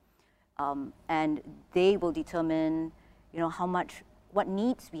sector. And they will determine, you know, how much, what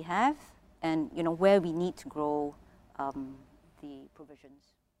needs we have, and, you know, where we need to grow the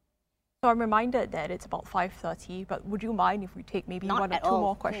provisions. So I'm reminded that it's about 5:30, but would you mind if we take maybe one or two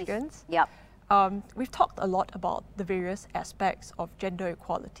more questions? Yeah. We've talked a lot about the various aspects of gender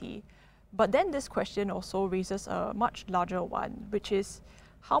equality, but then this question also raises a much larger one, which is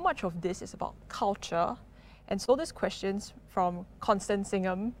how much of this is about culture? And so this question's from Constance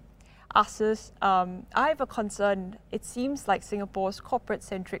Singham asks us, I have a concern. It seems like Singapore's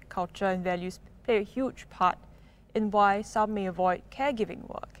corporate-centric culture and values play a huge part in why some may avoid caregiving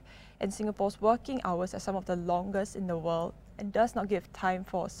work. And Singapore's working hours are some of the longest in the world and does not give time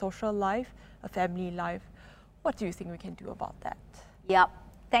for a social life, a family life. What do you think we can do about that? Yeah,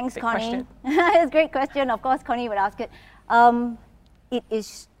 thanks, Big Connie. question. It's a great question. Of course, Connie would ask it. It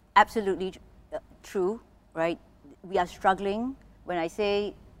is absolutely true, right? We are struggling. When I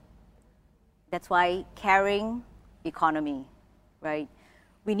say, that's why caring economy, right?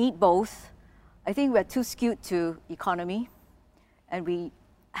 We need both. I think we're too skewed to economy, and we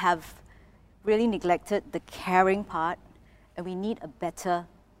have really neglected the caring part, and we need a better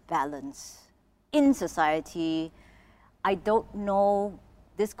balance in society. I don't know,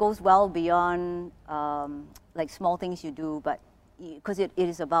 this goes well beyond like small things you do, but because it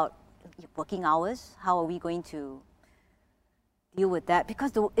is about working hours. How are we going to deal with that?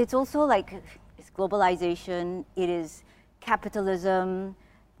 Because it's also like, it's globalization, it is capitalism,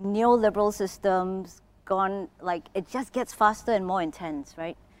 neoliberal systems gone, like, it just gets faster and more intense,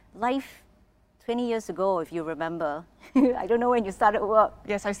 right? Life 20 years ago, if you remember, I don't know when you started work.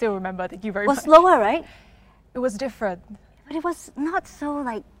 Yes, I still remember. Thank you very much. Was slower, right? It was different. But it was not so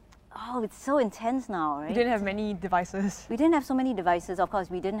like, oh, it's so intense now, right? We didn't have many devices. We didn't have so many devices. Of course,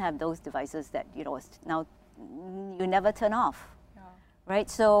 we didn't have those devices that, you know, now you never turn off, right?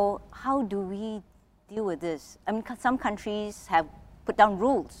 So how do we deal with this? I mean, some countries have put down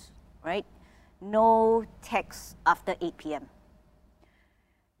rules, right? No text after 8 p.m.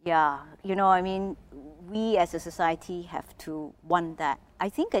 Yeah, you know, I mean, we as a society have to want that. I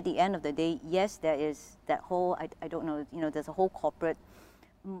think at the end of the day, yes, there is that whole, I don't know, you know, there's a whole corporate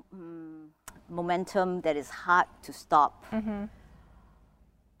momentum that is hard to stop. Mm-hmm.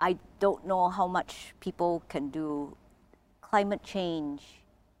 I don't know how much people can do. Climate change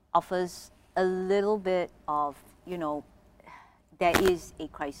offers a little bit of, you know, there is a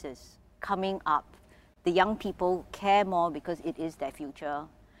crisis coming up. The young people care more because it is their future.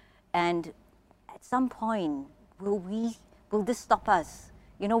 And at some point, will this stop us?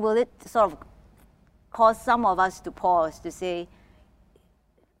 You know, will it sort of cause some of us to pause, to say,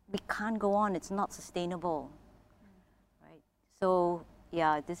 we can't go on, it's not sustainable, right? So,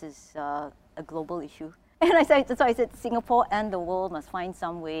 yeah, this is a global issue. And that's why I said Singapore and the world must find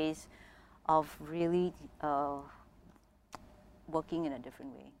some ways of really working in a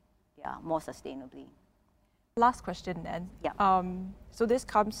different way, yeah, more sustainably. Last question then. Yeah. So this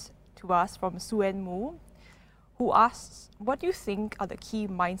comes to us from Suen Mu, who asks, what do you think are the key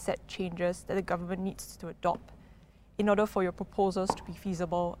mindset changes that the government needs to adopt in order for your proposals to be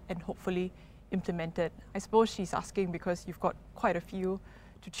feasible and hopefully implemented? I suppose she's asking because you've got quite a few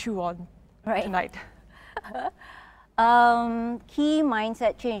to chew on tonight. Key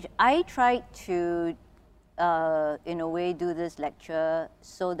mindset change. I tried to, in a way, do this lecture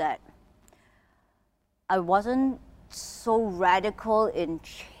so that I wasn't so radical in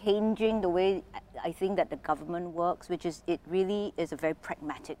changing the way I think that the government works, which is it really is a very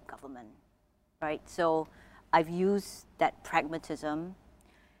pragmatic government, right? So I've used that pragmatism.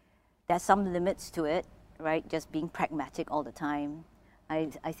 There's some limits to it, right? Just being pragmatic all the time. I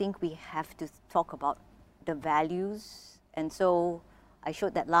think we have to talk about the values. And so I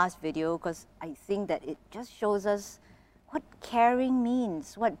showed that last video because I think that it just shows us what caring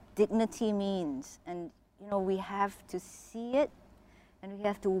means, what dignity means. And you know, we have to see it and we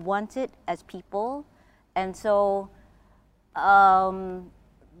have to want it as people. And so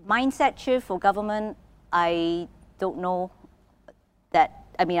mindset shift for government, I don't know that,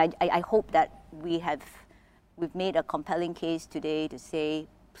 I mean, I hope that we've made a compelling case today to say,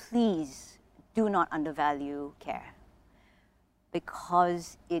 please do not undervalue care,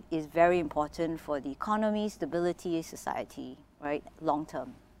 because it is very important for the economy, stability, society, right, long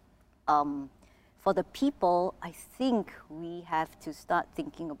term. For the people, I think we have to start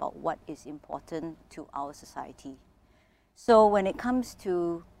thinking about what is important to our society. So when it comes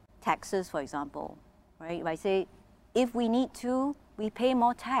to taxes, for example, right, if I say, if we need to, we pay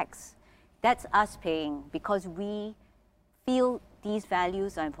more tax. That's us paying because we feel these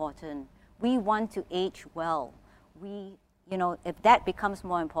values are important. We want to age well. You know, if that becomes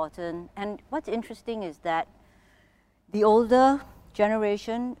more important, and what's interesting is that the older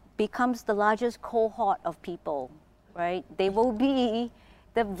generation becomes the largest cohort of people, right? They will be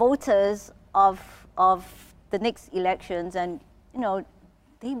the voters of the next elections, and you know,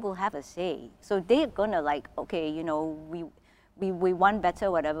 they will have a say. So they're gonna like, okay, you know, we want better,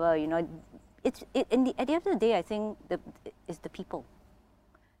 whatever, you know. At the end of the day, I think it's the people,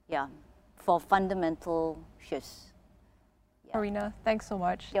 yeah, for fundamental shifts. Yeah. Marina, thanks so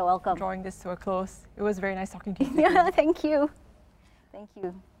much. You're welcome. For drawing this to a close. It was very nice talking to you. Yeah, thank you. Thank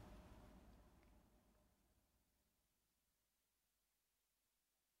you.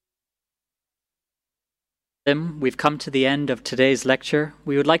 We've come to the end of today's lecture.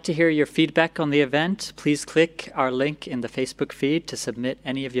 We would like to hear your feedback on the event. Please click our link in the Facebook feed to submit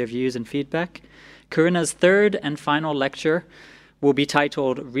any of your views and feedback. Karina's third and final lecture will be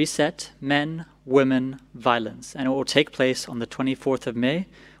titled Reset, Men, Women, Violence, and it will take place on the 24th of May,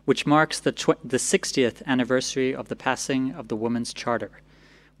 which marks the 60th anniversary of the passing of the Women's Charter.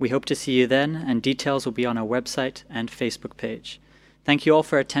 We hope to see you then, and details will be on our website and Facebook page. Thank you all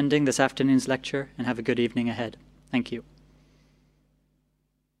for attending this afternoon's lecture, and have a good evening ahead. Thank you.